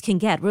 listeners can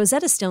get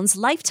Rosetta Stone's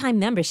lifetime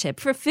membership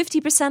for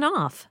 50%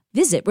 off.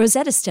 Visit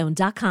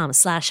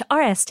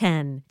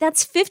rosettastone.com/rs10.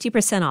 That's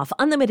 50% off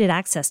unlimited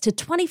access to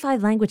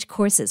 25 language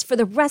courses for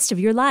the rest of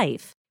your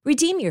life.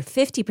 Redeem your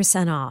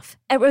 50% off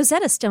at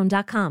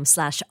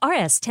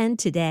rosettastone.com/rs10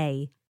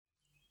 today.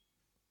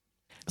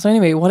 So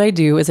anyway, what I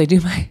do is I do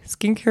my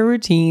skincare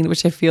routine,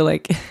 which I feel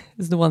like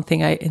is the one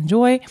thing I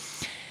enjoy.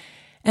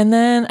 And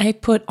then I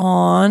put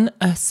on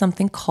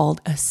something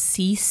called a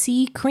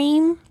CC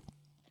cream.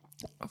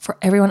 For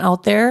everyone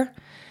out there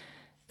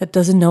that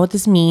doesn't know what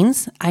this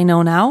means, I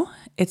know now.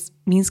 It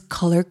means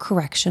color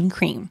correction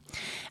cream.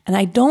 And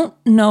I don't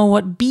know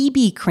what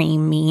BB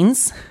cream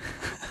means.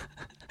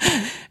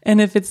 And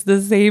if it's the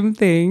same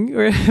thing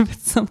or if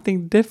it's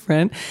something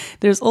different.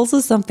 There's also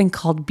something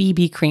called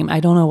BB cream. I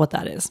don't know what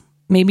that is.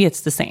 Maybe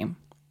it's the same,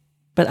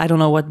 but I don't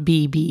know what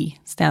BB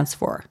stands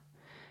for.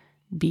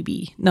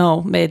 BB.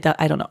 No,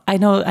 I don't know. I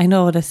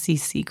know what a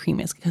CC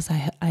cream is because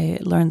I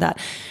learned that.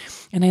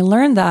 And I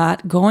learned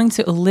that going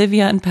to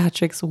Olivia and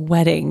Patrick's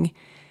wedding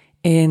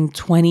in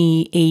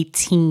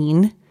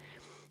 2018.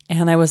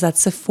 And I was at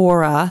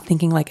Sephora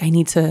thinking like I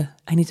need to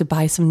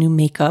buy some new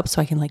makeup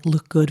so I can like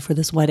look good for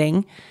this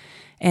wedding.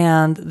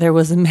 And there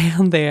was a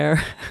man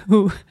there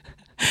who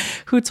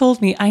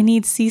told me I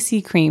need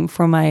CC cream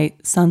for my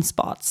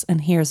sunspots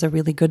and here's a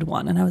really good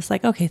one. And I was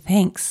like, okay,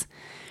 thanks.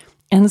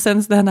 And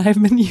since then I've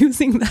been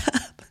using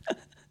that.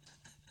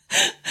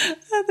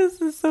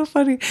 This is so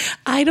funny.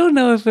 I don't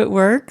know if it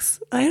works.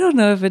 I don't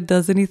know if it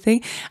does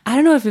anything. I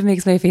don't know if it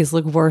makes my face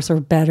look worse or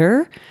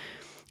better.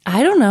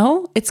 I don't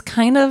know. It's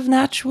kind of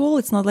natural.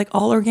 It's not like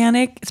all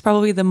organic. It's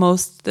probably the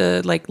most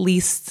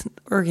least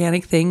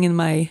organic thing in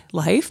my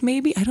life,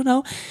 maybe. I don't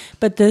know.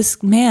 But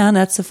this man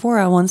at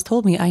Sephora once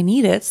told me I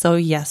need it. So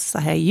yes,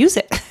 I use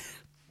it.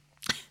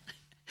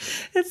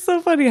 It's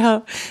so funny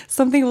how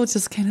something will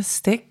just kind of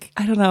stick.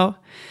 I don't know.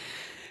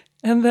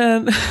 And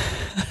then,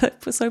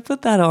 so I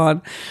put that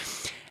on.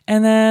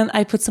 And then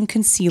I put some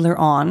concealer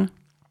on.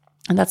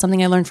 And that's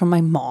something I learned from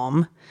my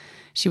mom.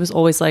 She was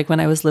always like, when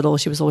I was little,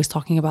 she was always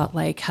talking about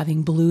like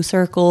having blue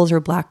circles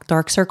or black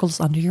dark circles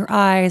under your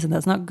eyes, and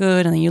that's not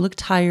good. And then you look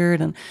tired.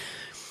 And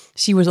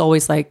she was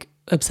always like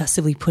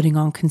obsessively putting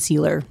on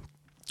concealer.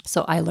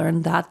 So I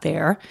learned that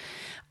there.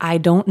 I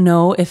don't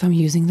know if I'm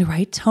using the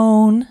right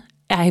tone.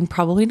 I'm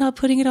probably not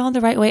putting it on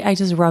the right way. I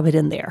just rub it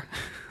in there.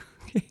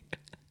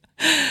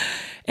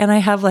 And I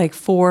have like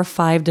 4 or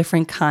 5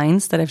 different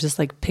kinds that I've just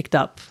like picked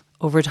up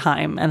over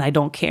time. And I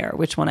don't care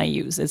which one I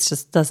use. It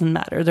just doesn't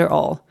matter. They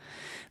all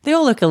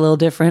look a little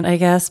different, I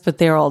guess, but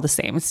they're all the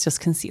same. It's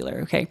just concealer,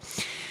 okay?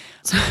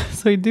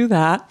 So I do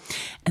that.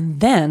 And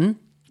then,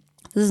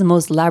 this is the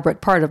most elaborate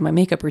part of my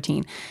makeup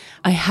routine.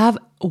 I have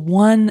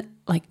one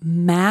like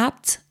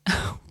matte,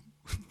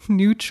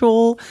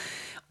 neutral,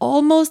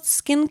 almost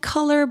skin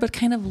color, but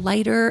kind of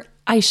lighter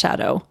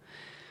eyeshadow.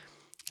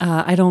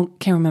 I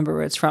can't remember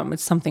where it's from.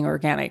 It's something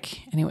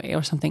organic anyway,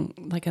 or something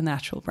like a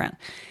natural brand.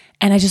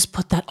 And I just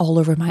put that all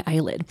over my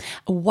eyelid.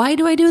 Why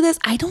do I do this?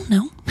 I don't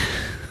know.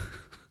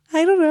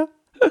 I don't know.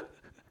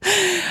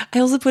 I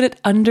also put it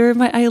under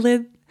my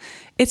eyelid.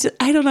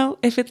 I don't know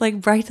if it like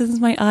brightens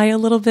my eye a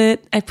little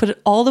bit. I put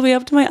it all the way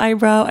up to my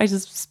eyebrow. I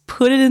just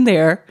put it in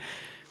there.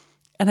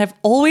 And I've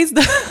always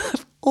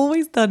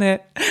done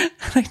it. And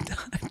I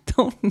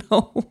don't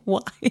know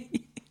why.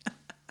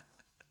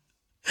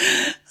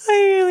 I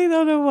really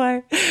don't know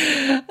why.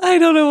 I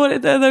don't know what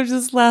it does. I'm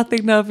just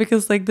laughing now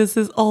because like this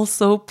is all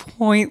so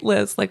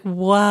pointless. Like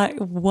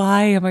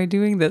why am I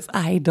doing this?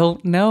 I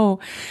don't know.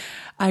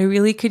 I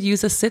really could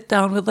use a sit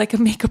down with like a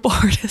makeup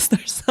artist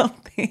or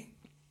something.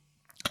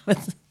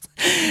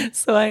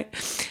 So I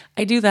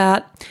do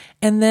that.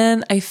 And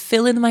then I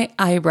fill in my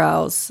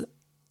eyebrows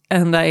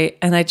and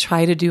I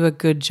try to do a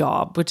good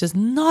job, which is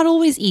not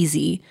always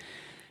easy.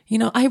 You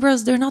know,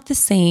 eyebrows, they're not the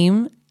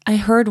same. I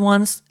heard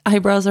once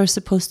eyebrows are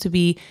supposed to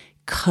be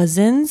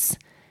cousins,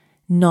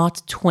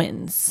 not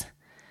twins.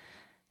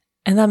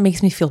 And that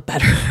makes me feel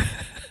better.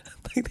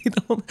 Like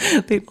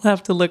they don't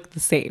have to look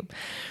the same.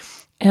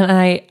 And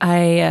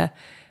I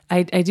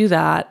do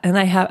that. And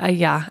I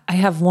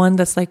have one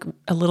that's like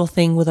a little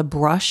thing with a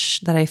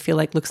brush that I feel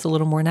like looks a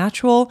little more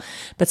natural,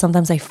 but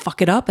sometimes I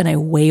fuck it up and I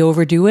way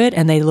overdo it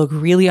and they look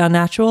really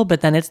unnatural,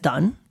 but then it's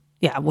done.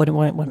 Yeah. What am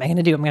I going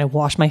to do? I'm going to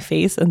wash my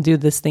face and do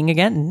this thing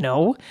again?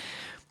 No,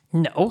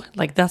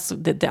 like that's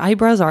the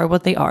eyebrows are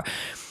what they are.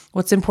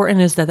 What's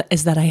important is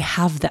that I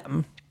have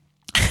them,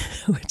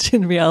 which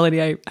in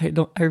reality,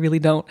 I really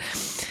don't.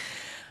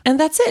 And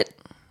that's it.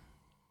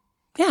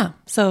 Yeah.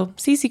 So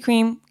CC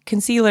cream,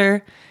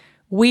 concealer,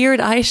 weird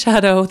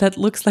eyeshadow that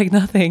looks like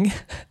nothing,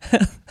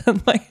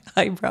 and my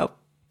eyebrow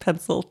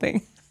pencil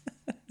thing.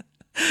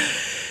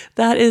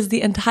 That is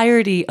the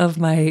entirety of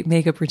my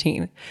makeup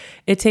routine.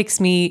 It takes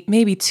me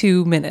maybe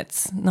 2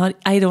 minutes.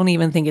 I don't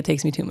even think it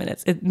takes me 2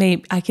 minutes.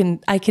 I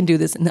can do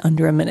this in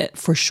under a minute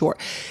for sure.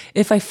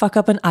 If I fuck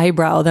up an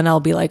eyebrow, then I'll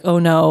be like, oh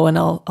no, and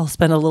I'll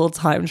spend a little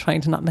time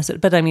trying to not miss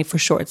it. But I mean, for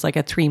sure, it's like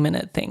a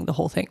 3-minute thing, the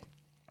whole thing.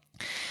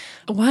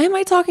 Why am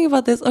I talking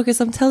about this? Okay,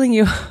 so I'm telling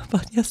you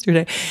about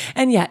yesterday.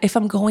 And yeah, if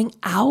I'm going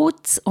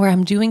out or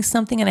I'm doing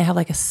something and I have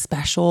like a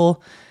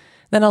special,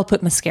 then I'll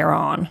put mascara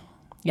on.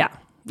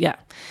 Yeah.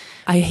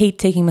 I hate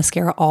taking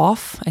mascara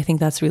off. I think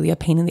that's really a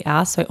pain in the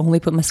ass. So I only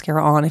put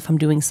mascara on if I'm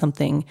doing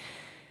something.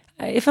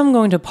 If I'm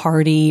going to a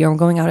party or I'm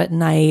going out at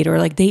night or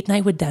like date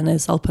night with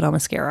Dennis, I'll put on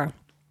mascara.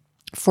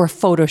 For a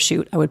photo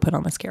shoot, I would put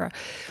on mascara.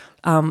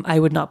 I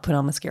would not put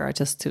on mascara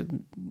just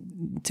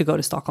to go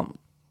to Stockholm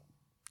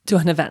to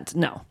an event.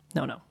 No.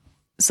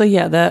 So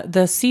yeah, the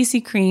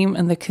CC cream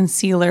and the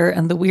concealer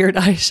and the weird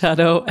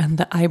eyeshadow and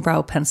the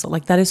eyebrow pencil,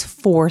 like that is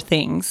 4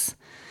 things.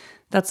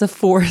 That's a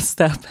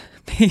 4-step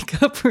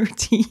makeup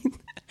routine.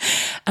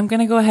 I'm going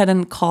to go ahead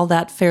and call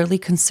that fairly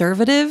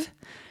conservative.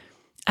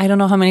 I don't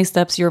know how many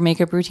steps your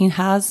makeup routine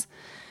has,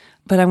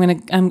 but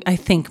I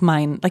think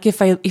mine, like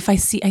if I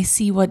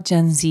see what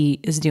Gen Z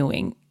is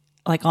doing,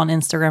 like on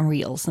Instagram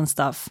Reels and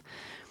stuff,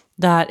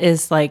 that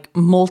is like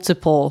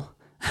multiple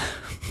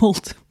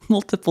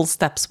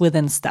steps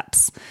within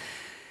steps.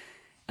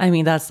 I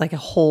mean, that's like a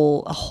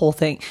whole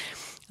thing.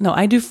 No,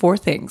 I do 4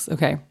 things.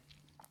 Okay.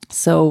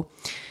 So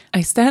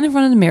I stand in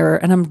front of the mirror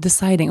and I'm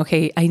deciding,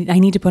 okay, I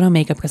need to put on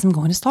makeup because I'm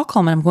going to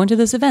Stockholm and I'm going to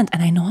this event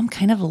and I know I'm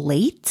kind of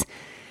late.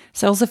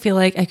 So I also feel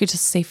like I could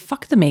just say,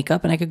 fuck the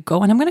makeup and I could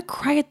go and I'm going to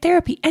cry at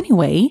therapy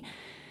anyway,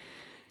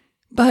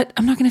 but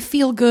I'm not going to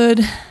feel good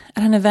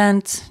at an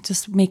event,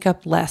 just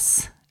makeup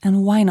less.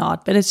 And why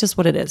not? But it's just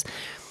what it is.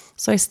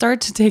 So I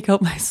start to take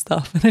out my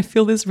stuff and I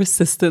feel this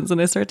resistance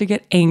and I start to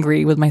get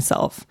angry with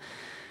myself.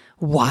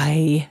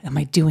 Why am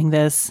I doing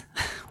this?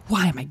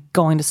 Why am I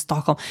going to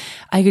Stockholm?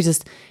 I could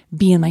just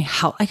be in my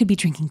house. I could be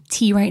drinking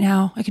tea right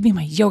now. I could be on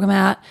my yoga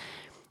mat.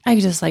 I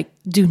could just like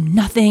do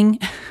nothing.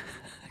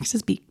 I could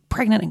just be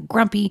pregnant and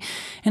grumpy.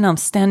 And I'm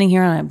standing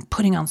here and I'm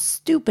putting on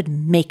stupid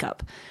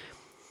makeup.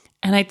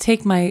 And I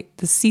take the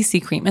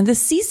CC cream. And the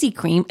CC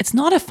cream, it's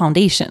not a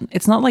foundation.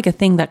 It's not like a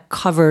thing that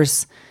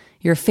covers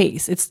your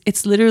face.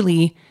 It's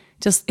literally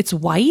just, it's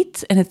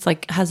white and it's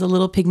like has a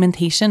little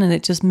pigmentation and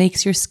it just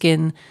makes your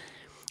skin,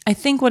 I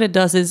think what it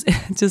does is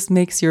it just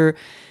makes your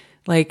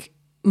like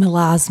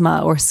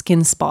melasma or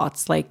skin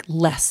spots like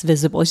less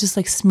visible. It just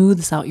like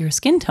smooths out your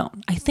skin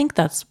tone. I think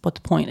that's what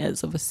the point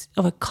is of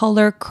a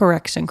color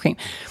correction cream.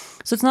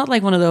 So it's not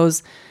like one of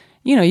those,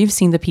 you've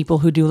seen the people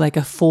who do like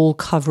a full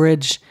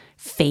coverage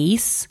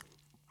face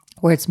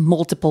where it's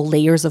multiple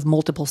layers of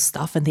multiple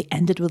stuff and they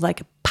end it with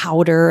like a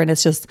powder and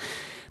it's just,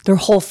 their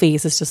whole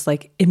face is just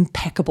like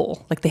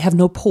impeccable. Like they have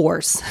no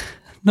pores,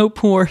 no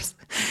pores.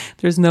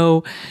 They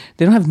don't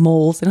have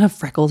moles. They don't have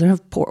freckles. They don't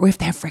have pores. Or if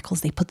they have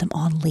freckles, they put them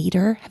on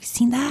later. Have you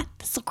seen that?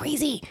 That's so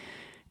crazy.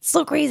 It's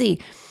so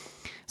crazy.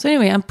 So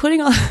anyway, I'm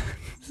putting on,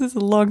 this is a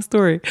long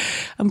story.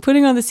 I'm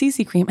putting on the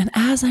CC cream. And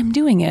as I'm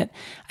doing it,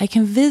 I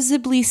can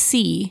visibly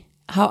see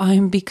how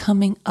I'm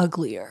becoming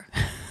uglier.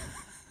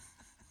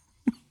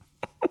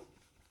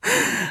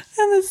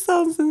 And this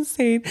sounds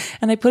insane.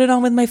 And I put it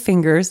on with my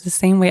fingers the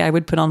same way I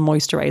would put on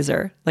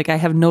moisturizer. Like I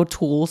have no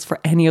tools for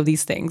any of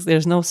these things.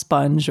 There's no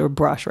sponge or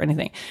brush or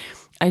anything.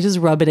 I just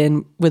rub it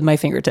in with my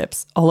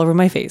fingertips all over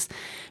my face.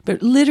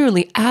 But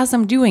literally as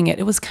I'm doing it,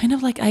 it was kind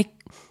of like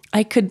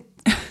I could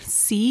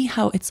see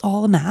how it's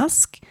all a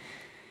mask.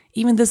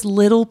 Even this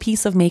little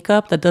piece of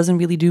makeup that doesn't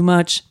really do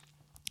much,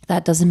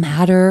 that doesn't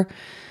matter.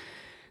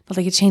 But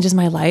like it changes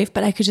my life.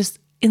 But I could just,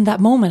 in that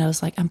moment, I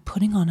was like, I'm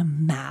putting on a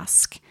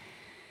mask.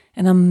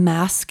 And I'm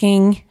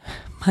masking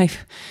my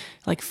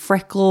like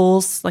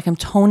freckles, like I'm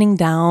toning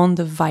down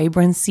the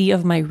vibrancy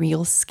of my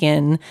real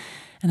skin.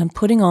 And I'm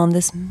putting on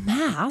this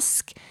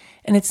mask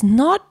and it's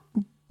not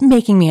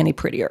making me any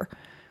prettier.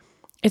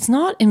 It's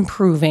not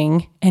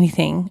improving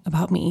anything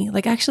about me.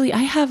 Like actually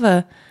I have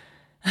a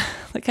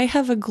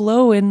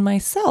glow in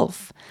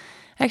myself.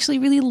 I actually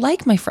really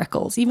like my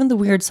freckles, even the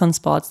weird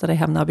sunspots that I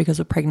have now because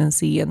of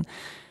pregnancy and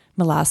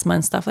melasma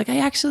and stuff. Like I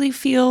actually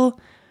feel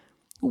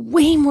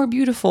way more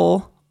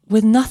beautiful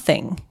with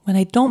nothing, when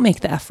I don't make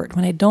the effort,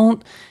 when I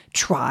don't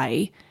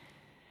try,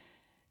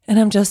 and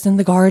I'm just in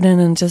the garden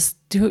and just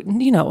do,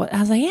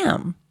 as I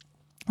am,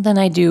 than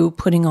I do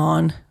putting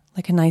on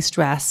like a nice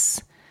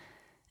dress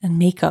and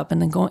makeup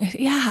and then going,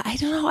 I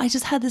don't know. I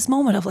just had this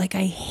moment of like,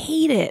 I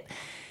hate it.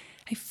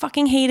 I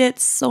fucking hate it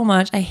so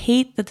much. I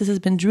hate that this has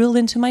been drilled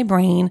into my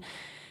brain,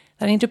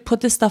 that I need to put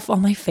this stuff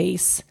on my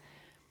face.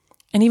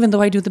 And even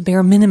though I do the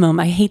bare minimum,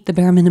 I hate the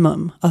bare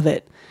minimum of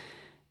it.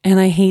 And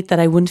I hate that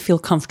I wouldn't feel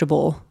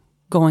comfortable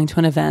going to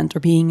an event or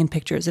being in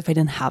pictures if I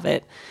didn't have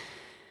it,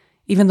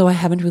 even though I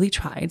haven't really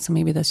tried. So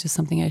maybe that's just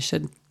something I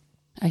should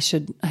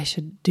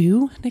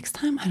do next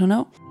time. I don't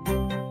know.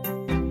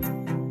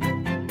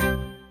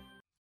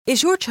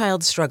 Is your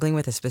child struggling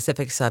with a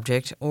specific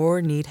subject or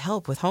need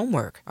help with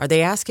homework? Are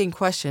they asking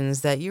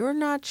questions that you're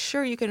not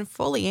sure you can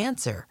fully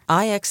answer?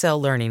 IXL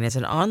Learning is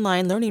an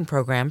online learning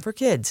program for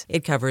kids.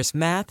 It covers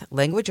math,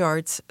 language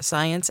arts,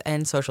 science,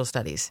 and social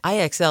studies.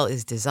 IXL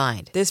is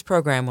designed. This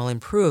program will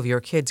improve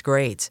your kids'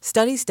 grades.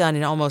 Studies done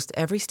in almost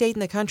every state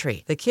in the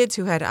country. The kids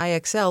who had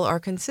IXL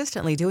are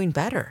consistently doing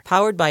better.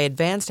 Powered by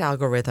advanced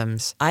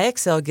algorithms,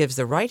 IXL gives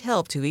the right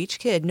help to each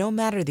kid no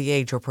matter the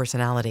age or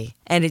personality.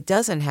 And it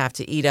doesn't have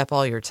to eat up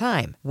all your time.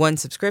 One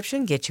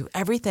subscription gets you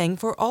everything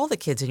for all the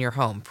kids in your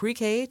home,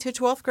 pre-K to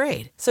 12th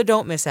grade. So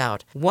don't miss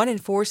out. 1 in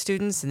 4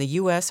 students in the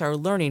U.S. are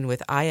learning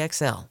with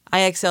IXL.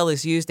 IXL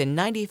is used in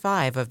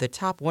 95 of the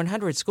top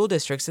 100 school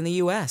districts in the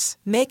U.S.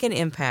 Make an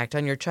impact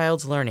on your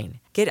child's learning.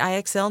 Get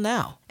IXL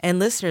now. And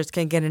listeners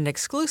can get an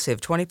exclusive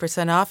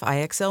 20% off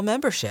IXL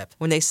membership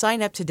when they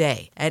sign up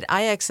today at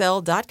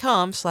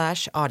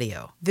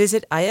IXL.com/audio.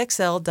 Visit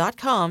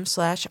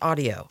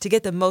IXL.com/audio to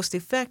get the most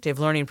effective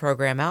learning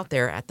program out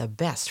there at the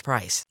best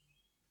price.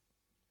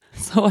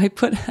 So I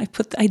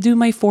do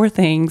my 4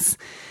 things.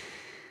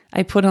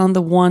 I put on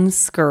the one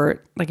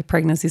skirt, like a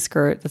pregnancy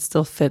skirt that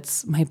still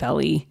fits my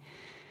belly.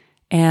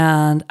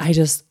 And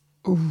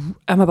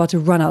I'm about to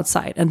run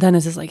outside. And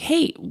Dennis is like,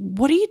 hey,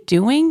 what are you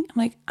doing? I'm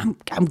like, I'm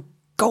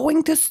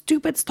going to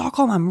stupid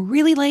Stockholm. I'm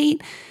really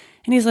late.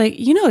 And he's like,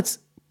 it's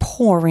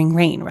pouring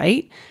rain,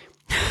 right?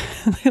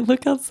 And I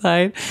look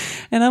outside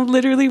and I'm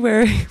literally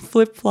wearing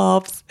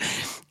flip-flops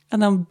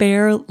and I'm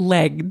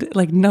bare-legged,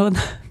 like no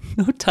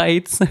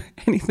tights or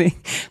anything,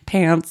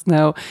 pants,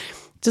 no,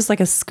 just like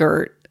a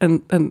skirt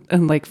and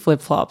like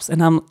flip-flops.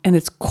 And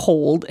it's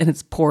cold and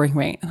it's pouring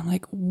rain. And I'm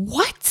like,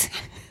 what?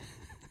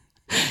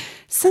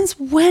 Since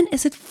when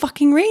is it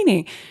fucking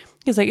raining?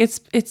 He's like, it's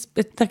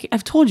like,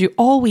 I've told you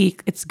all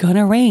week, it's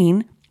gonna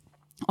rain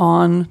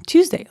on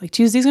Tuesday. Like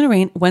Tuesday's gonna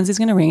rain, Wednesday's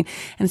gonna rain,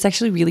 and it's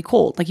actually really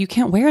cold. Like you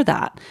can't wear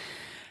that.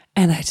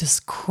 And I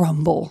just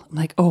crumble. I'm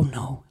like, oh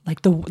no,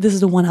 like this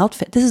is the one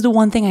outfit. This is the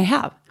one thing I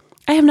have.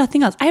 I have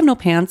nothing else. I have no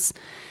pants.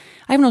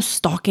 I have no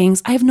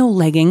stockings. I have no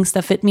leggings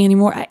that fit me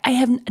anymore. I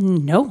have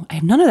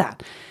none of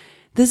that.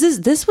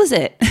 This was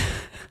it.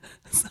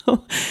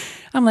 So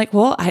I'm like,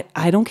 well,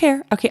 I don't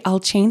care. Okay, I'll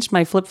change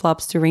my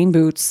flip-flops to rain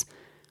boots.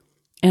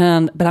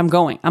 But I'm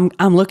going.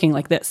 I'm looking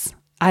like this.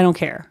 I don't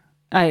care.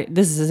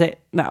 This is it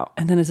now.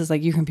 And then it's just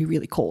like, you're going to be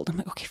really cold. I'm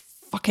like, okay,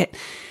 fuck it.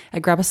 I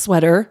grab a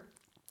sweater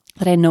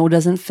that I know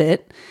doesn't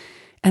fit.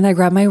 And I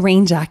grab my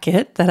rain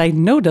jacket that I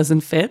know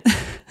doesn't fit.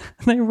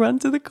 And I run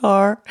to the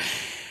car,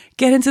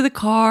 get into the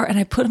car, and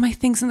I put my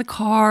things in the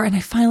car. And I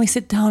finally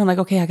sit down. I'm like,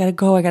 okay, I got to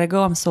go.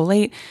 I'm so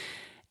late.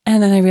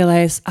 And then I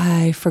realize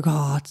I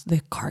forgot the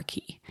car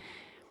key.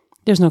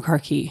 There's no car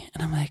key.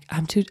 And I'm like,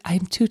 I'm too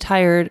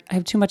tired. I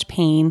have too much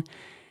pain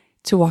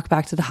to walk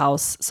back to the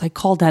house. So I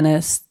call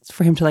Dennis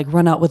for him to like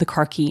run out with the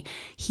car key.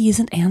 He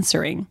isn't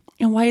answering.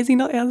 And why is he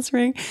not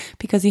answering?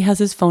 Because he has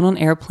his phone on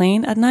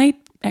airplane at night,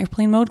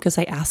 airplane mode, because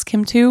I ask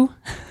him to,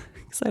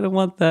 because I don't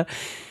want the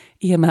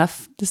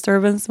EMF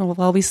disturbance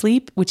while we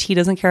sleep, which he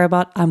doesn't care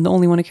about. I'm the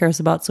only one who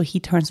cares about. So he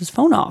turns his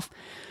phone off.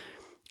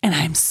 And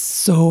I'm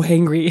so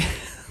angry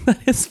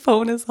that his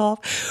phone is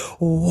off.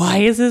 Why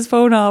is his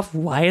phone off?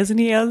 Why isn't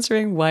he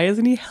answering? Why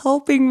isn't he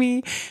helping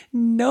me?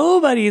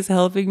 Nobody's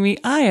helping me.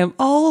 I am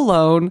all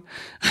alone.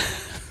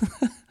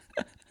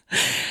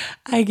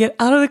 I get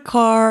out of the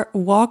car,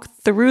 walk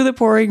through the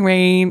pouring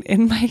rain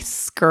in my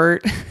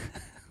skirt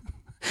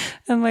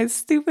and my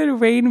stupid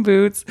rain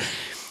boots.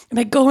 And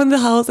I go in the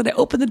house and I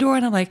open the door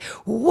and I'm like,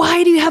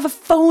 why do you have a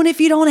phone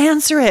if you don't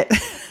answer it?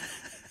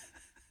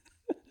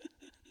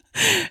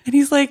 And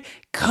he's like,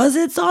 'cause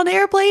it's on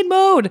airplane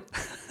mode.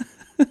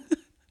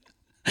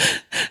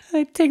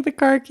 I take the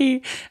car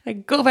key, I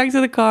go back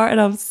to the car, and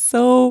I'm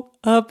so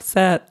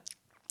upset.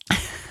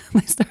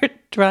 I start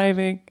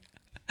driving.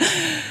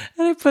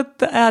 And I put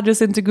the address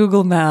into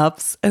Google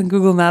Maps, and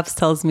Google Maps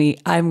tells me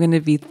I'm going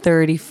to be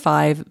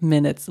 35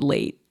 minutes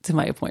late to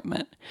my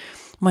appointment.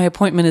 My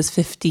appointment is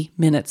 50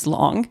 minutes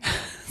long.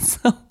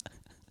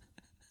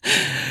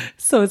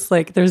 So it's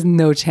like, there's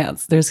no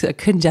chance. There's a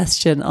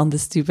congestion on the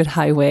stupid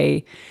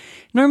highway.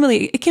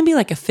 Normally, it can be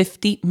like a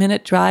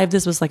 50-minute drive.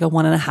 This was like a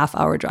 1.5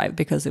 hour drive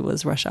because it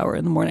was rush hour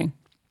in the morning.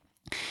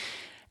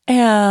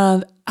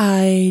 And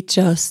I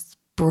just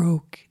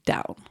broke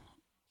down.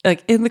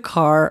 Like in the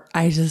car,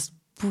 I just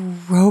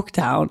broke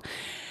down.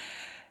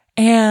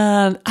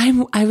 And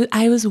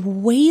I was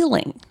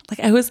wailing.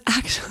 Like I was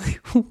actually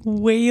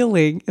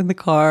wailing in the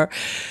car,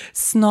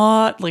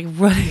 snot like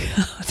running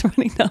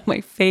down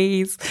my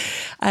face.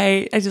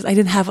 I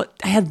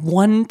had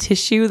one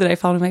tissue that I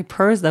found in my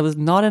purse that was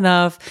not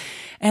enough.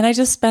 And I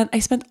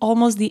spent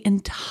almost the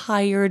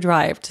entire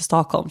drive to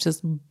Stockholm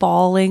just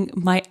bawling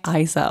my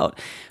eyes out,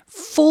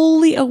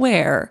 fully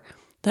aware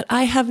that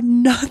I have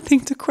nothing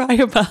to cry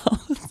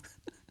about.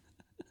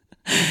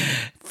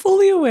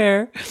 Fully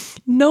aware.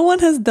 no one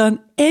has done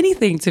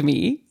anything to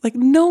me. Like,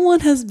 no one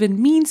has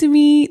been mean to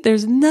me.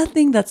 There's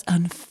nothing that's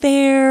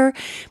unfair.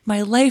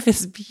 My life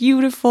is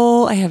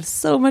beautiful. I have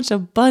so much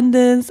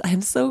abundance. I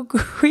am so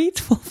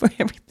grateful for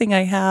everything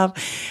I have.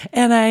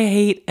 And I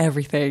hate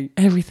everything.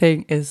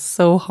 Everything is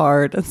so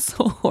hard and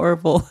so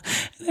horrible.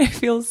 And I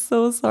feel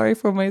so sorry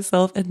for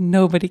myself, and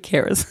nobody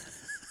cares.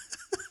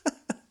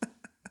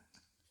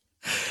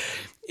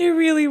 It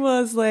really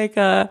was like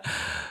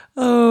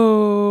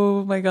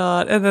oh my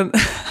God. And then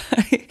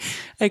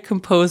I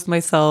composed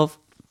myself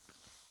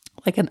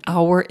like an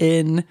hour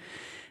in.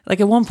 Like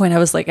at one point I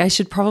was like, I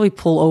should probably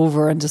pull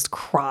over and just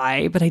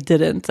cry, but I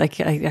didn't. I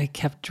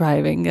kept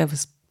driving. I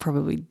was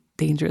probably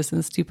dangerous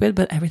and stupid,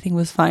 but everything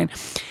was fine.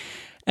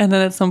 And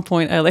then at some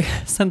point I like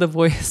sent a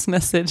voice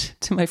message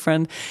to my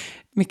friend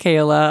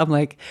Michaela. I'm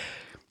like,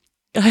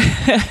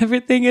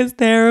 everything is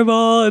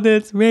terrible and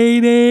it's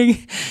raining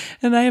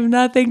and I have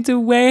nothing to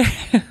wear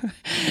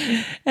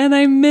and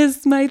I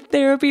missed my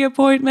therapy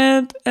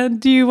appointment, and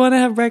do you want to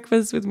have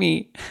breakfast with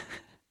me?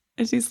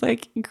 And she's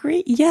like,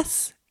 great.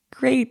 Yes,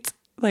 great.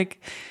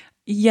 Like,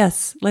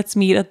 yes, let's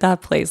meet at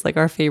that place, like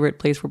our favorite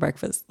place for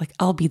breakfast. Like,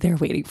 I'll be there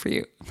waiting for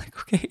you. I'm like,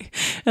 okay.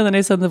 And then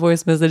I sent the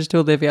voice message to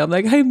Olivia. I'm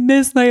like, I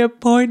missed my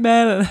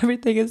appointment and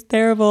everything is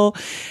terrible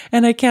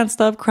and I can't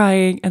stop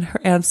crying. And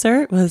her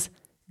answer was,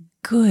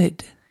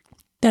 good.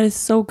 That is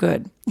so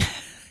good.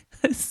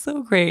 That's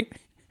so great.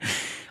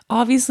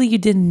 Obviously, you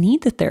didn't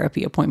need the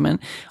therapy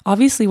appointment.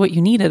 Obviously, what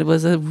you needed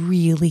was a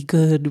really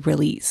good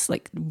release,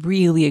 like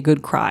really a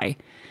good cry.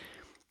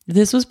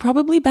 This was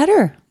probably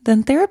better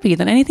than therapy,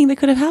 than anything that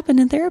could have happened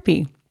in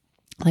therapy.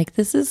 Like,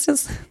 this is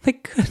just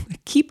like,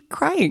 keep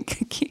crying,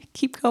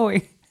 keep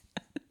going.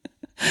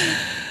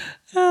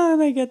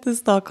 And I get to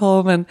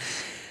Stockholm and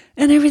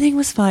everything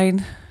was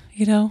fine,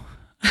 you know,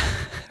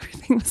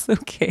 everything was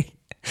okay.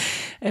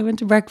 I went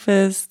to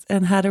breakfast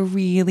and had a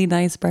really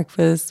nice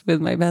breakfast with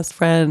my best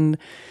friend.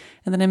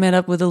 And then I met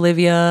up with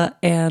Olivia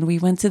and we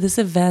went to this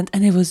event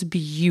and it was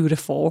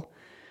beautiful.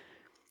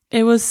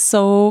 It was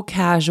so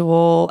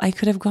casual. I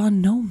could have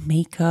gone no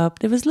makeup.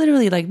 There was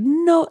literally like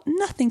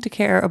nothing to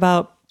care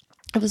about.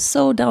 It was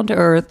so down to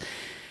earth,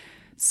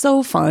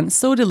 so fun,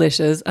 so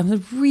delicious.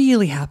 I'm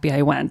really happy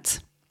I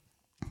went.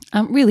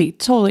 I'm really,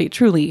 totally,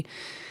 truly.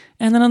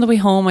 And then on the way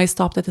home, I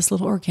stopped at this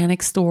little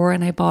organic store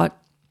and I bought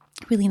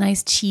really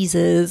nice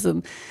cheeses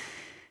and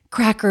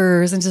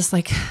crackers and just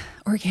like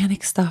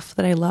organic stuff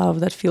that I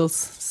love that feels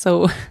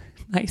so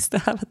nice to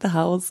have at the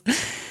house.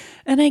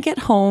 And I get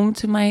home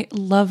to my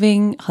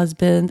loving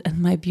husband and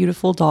my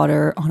beautiful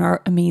daughter on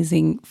our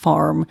amazing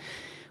farm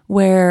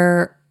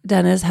where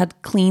Dennis had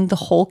cleaned the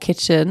whole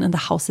kitchen and the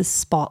house is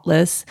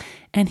spotless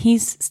and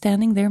he's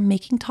standing there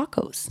making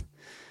tacos.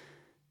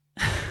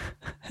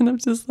 And I'm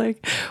just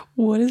like,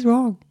 what is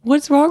wrong?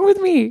 What's wrong with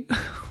me?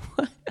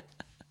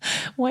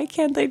 Why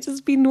can't I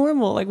just be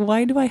normal? Like,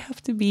 why do I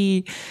have to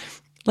be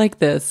like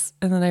this?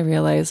 And then I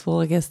realized, well,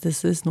 I guess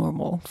this is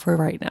normal for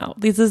right now.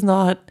 This is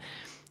not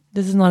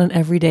an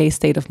everyday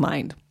state of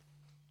mind.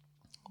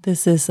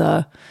 This is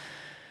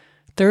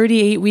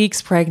 38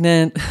 weeks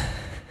pregnant,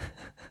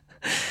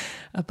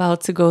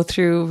 about to go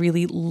through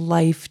really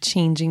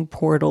life-changing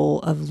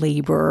portal of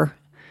labor.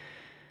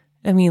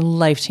 I mean,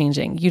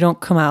 life-changing. You don't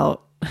come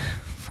out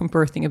from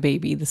birthing a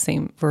baby the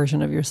same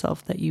version of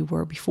yourself that you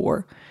were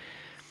before.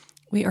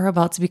 We are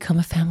about to become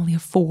a family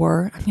of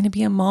 4. I'm going to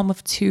be a mom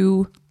of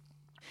 2.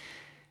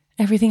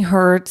 Everything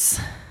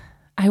hurts.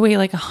 I weigh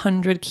like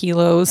 100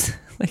 kilos.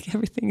 Like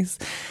everything is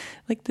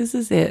like, this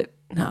is it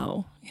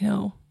now, you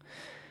know?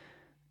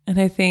 And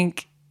I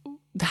think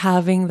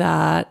having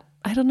that,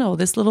 I don't know,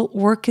 this little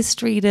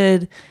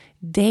orchestrated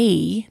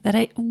day that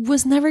I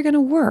was never going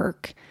to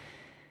work.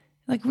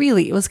 Like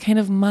really, it was kind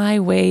of my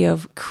way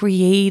of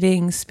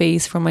creating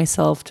space for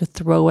myself to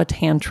throw a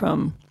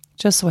tantrum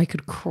just so I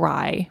could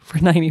cry for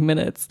 90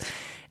 minutes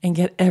and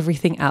get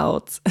everything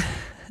out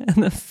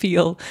and then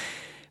feel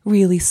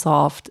really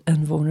soft and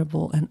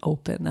vulnerable and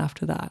open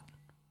after that,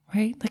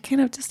 right? Like kind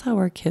of just how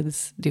our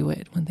kids do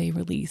it when they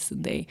release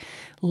and they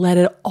let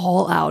it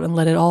all out and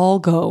let it all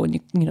go and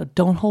you know,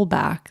 don't hold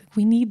back.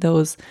 We need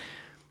those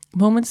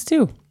moments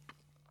too.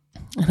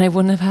 And I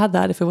wouldn't have had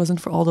that if it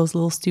wasn't for all those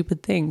little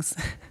stupid things.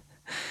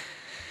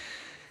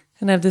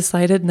 And I've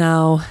decided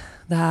now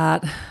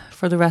that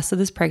for the rest of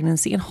this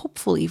pregnancy and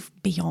hopefully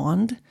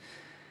beyond,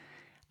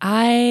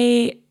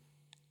 I'm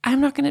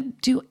not going to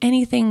do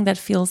anything that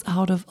feels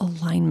out of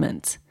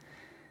alignment.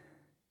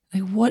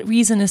 Like, what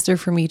reason is there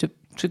for me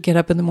to get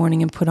up in the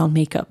morning and put on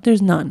makeup?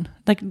 There's none.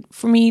 Like,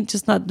 for me,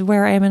 just not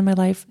where I am in my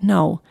life,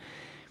 no.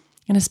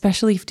 And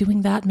especially if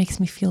doing that makes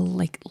me feel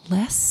like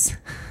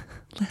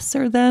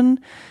lesser than,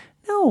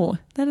 no,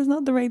 that is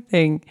not the right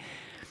thing.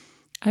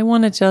 I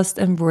want to just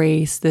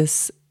embrace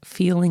this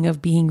feeling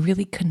of being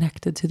really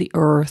connected to the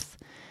earth.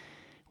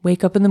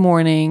 Wake up in the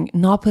morning,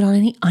 not put on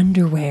any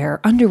underwear.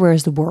 Underwear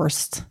is the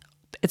worst.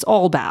 It's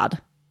all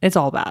bad. It's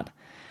all bad.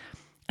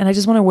 And I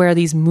just want to wear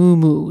these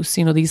muumuus,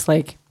 you know, these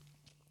like,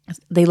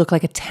 they look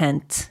like a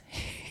tent.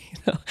 You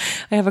know,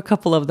 I have a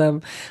couple of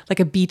them, like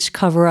a beach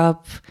cover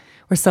up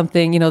or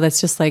something,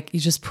 that's just like, you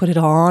just put it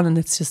on and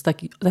it's just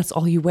like, that's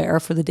all you wear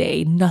for the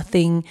day.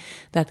 Nothing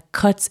that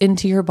cuts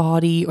into your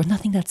body or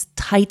nothing that's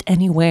tight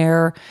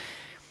anywhere.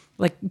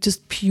 Like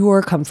just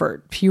pure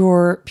comfort,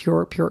 pure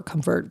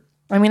comfort.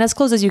 I mean, as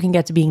close as you can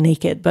get to being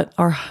naked, but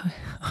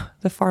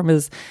the farm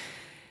is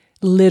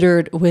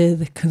littered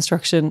with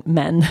construction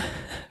men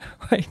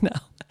right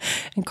now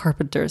and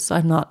carpenters. So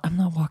I'm not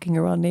walking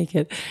around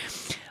naked,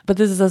 but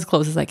this is as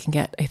close as I can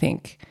get, I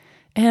think.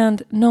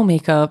 And no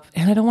makeup,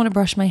 and I don't want to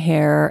brush my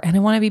hair, and I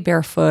want to be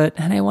barefoot,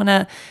 and I want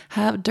to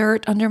have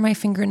dirt under my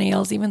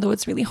fingernails, even though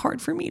it's really hard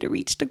for me to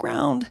reach the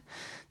ground.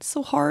 It's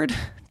so hard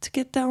to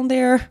get down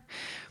there,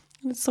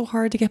 and it's so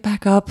hard to get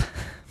back up.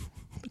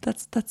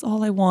 But that's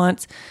all I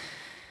want.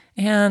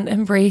 And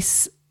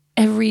embrace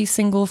every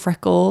single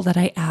freckle that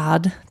I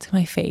add to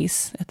my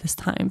face at this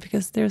time,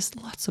 because there's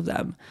lots of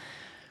them.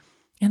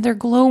 And they're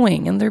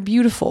glowing, and they're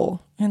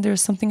beautiful. And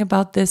there's something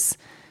about this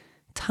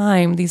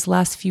time, these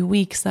last few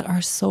weeks, that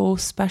are so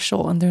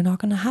special, and they're not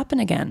going to happen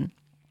again.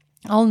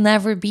 I'll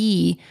never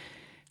be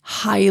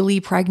highly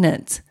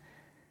pregnant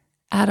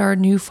at our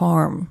new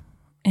farm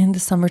in the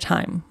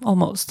summertime,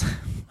 almost.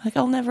 Like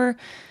I'll never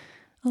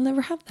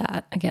have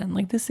that again.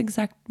 Like this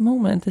exact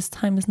moment, this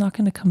time is not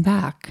going to come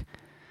back.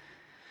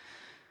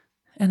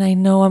 And I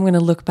know I'm going to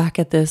look back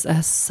at this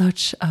as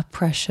such a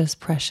precious,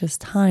 precious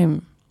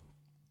time.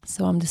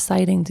 So I'm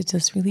deciding to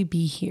just really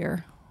be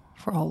here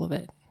for all of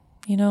it,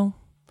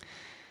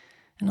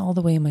 and all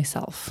the way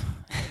myself.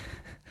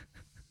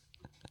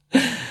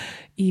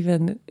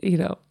 Even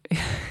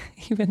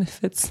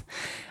if it's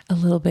a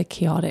little bit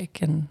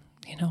chaotic and,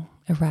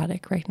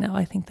 erratic right now,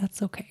 I think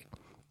that's okay.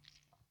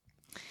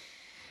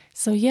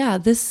 So yeah,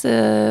 this,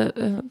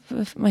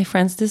 my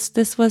friends,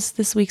 this was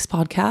this week's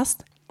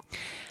podcast.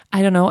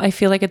 I don't know. I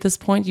feel like at this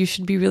point you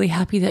should be really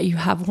happy that you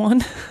have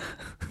one.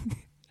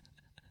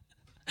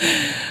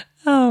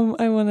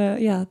 I want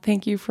to,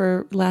 thank you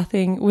for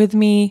laughing with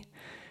me.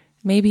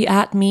 Maybe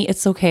at me,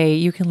 it's okay.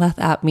 You can laugh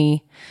at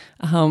me.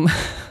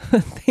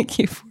 Thank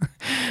you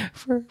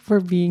for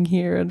being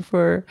here and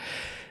for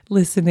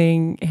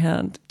listening,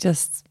 and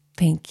just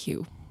thank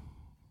you.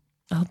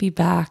 I'll be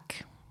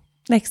back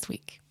next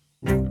week.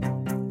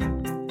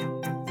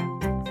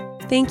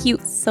 Thank you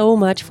so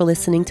much for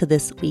listening to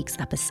this week's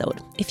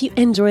episode. If you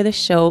enjoy the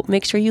show,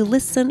 make sure you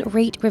listen,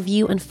 rate,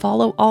 review, and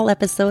follow all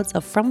episodes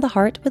of From the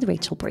Heart with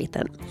Rachel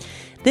Brathen.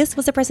 This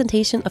was a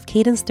presentation of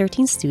Cadence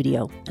 13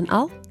 Studio, and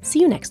I'll see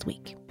you next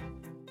week.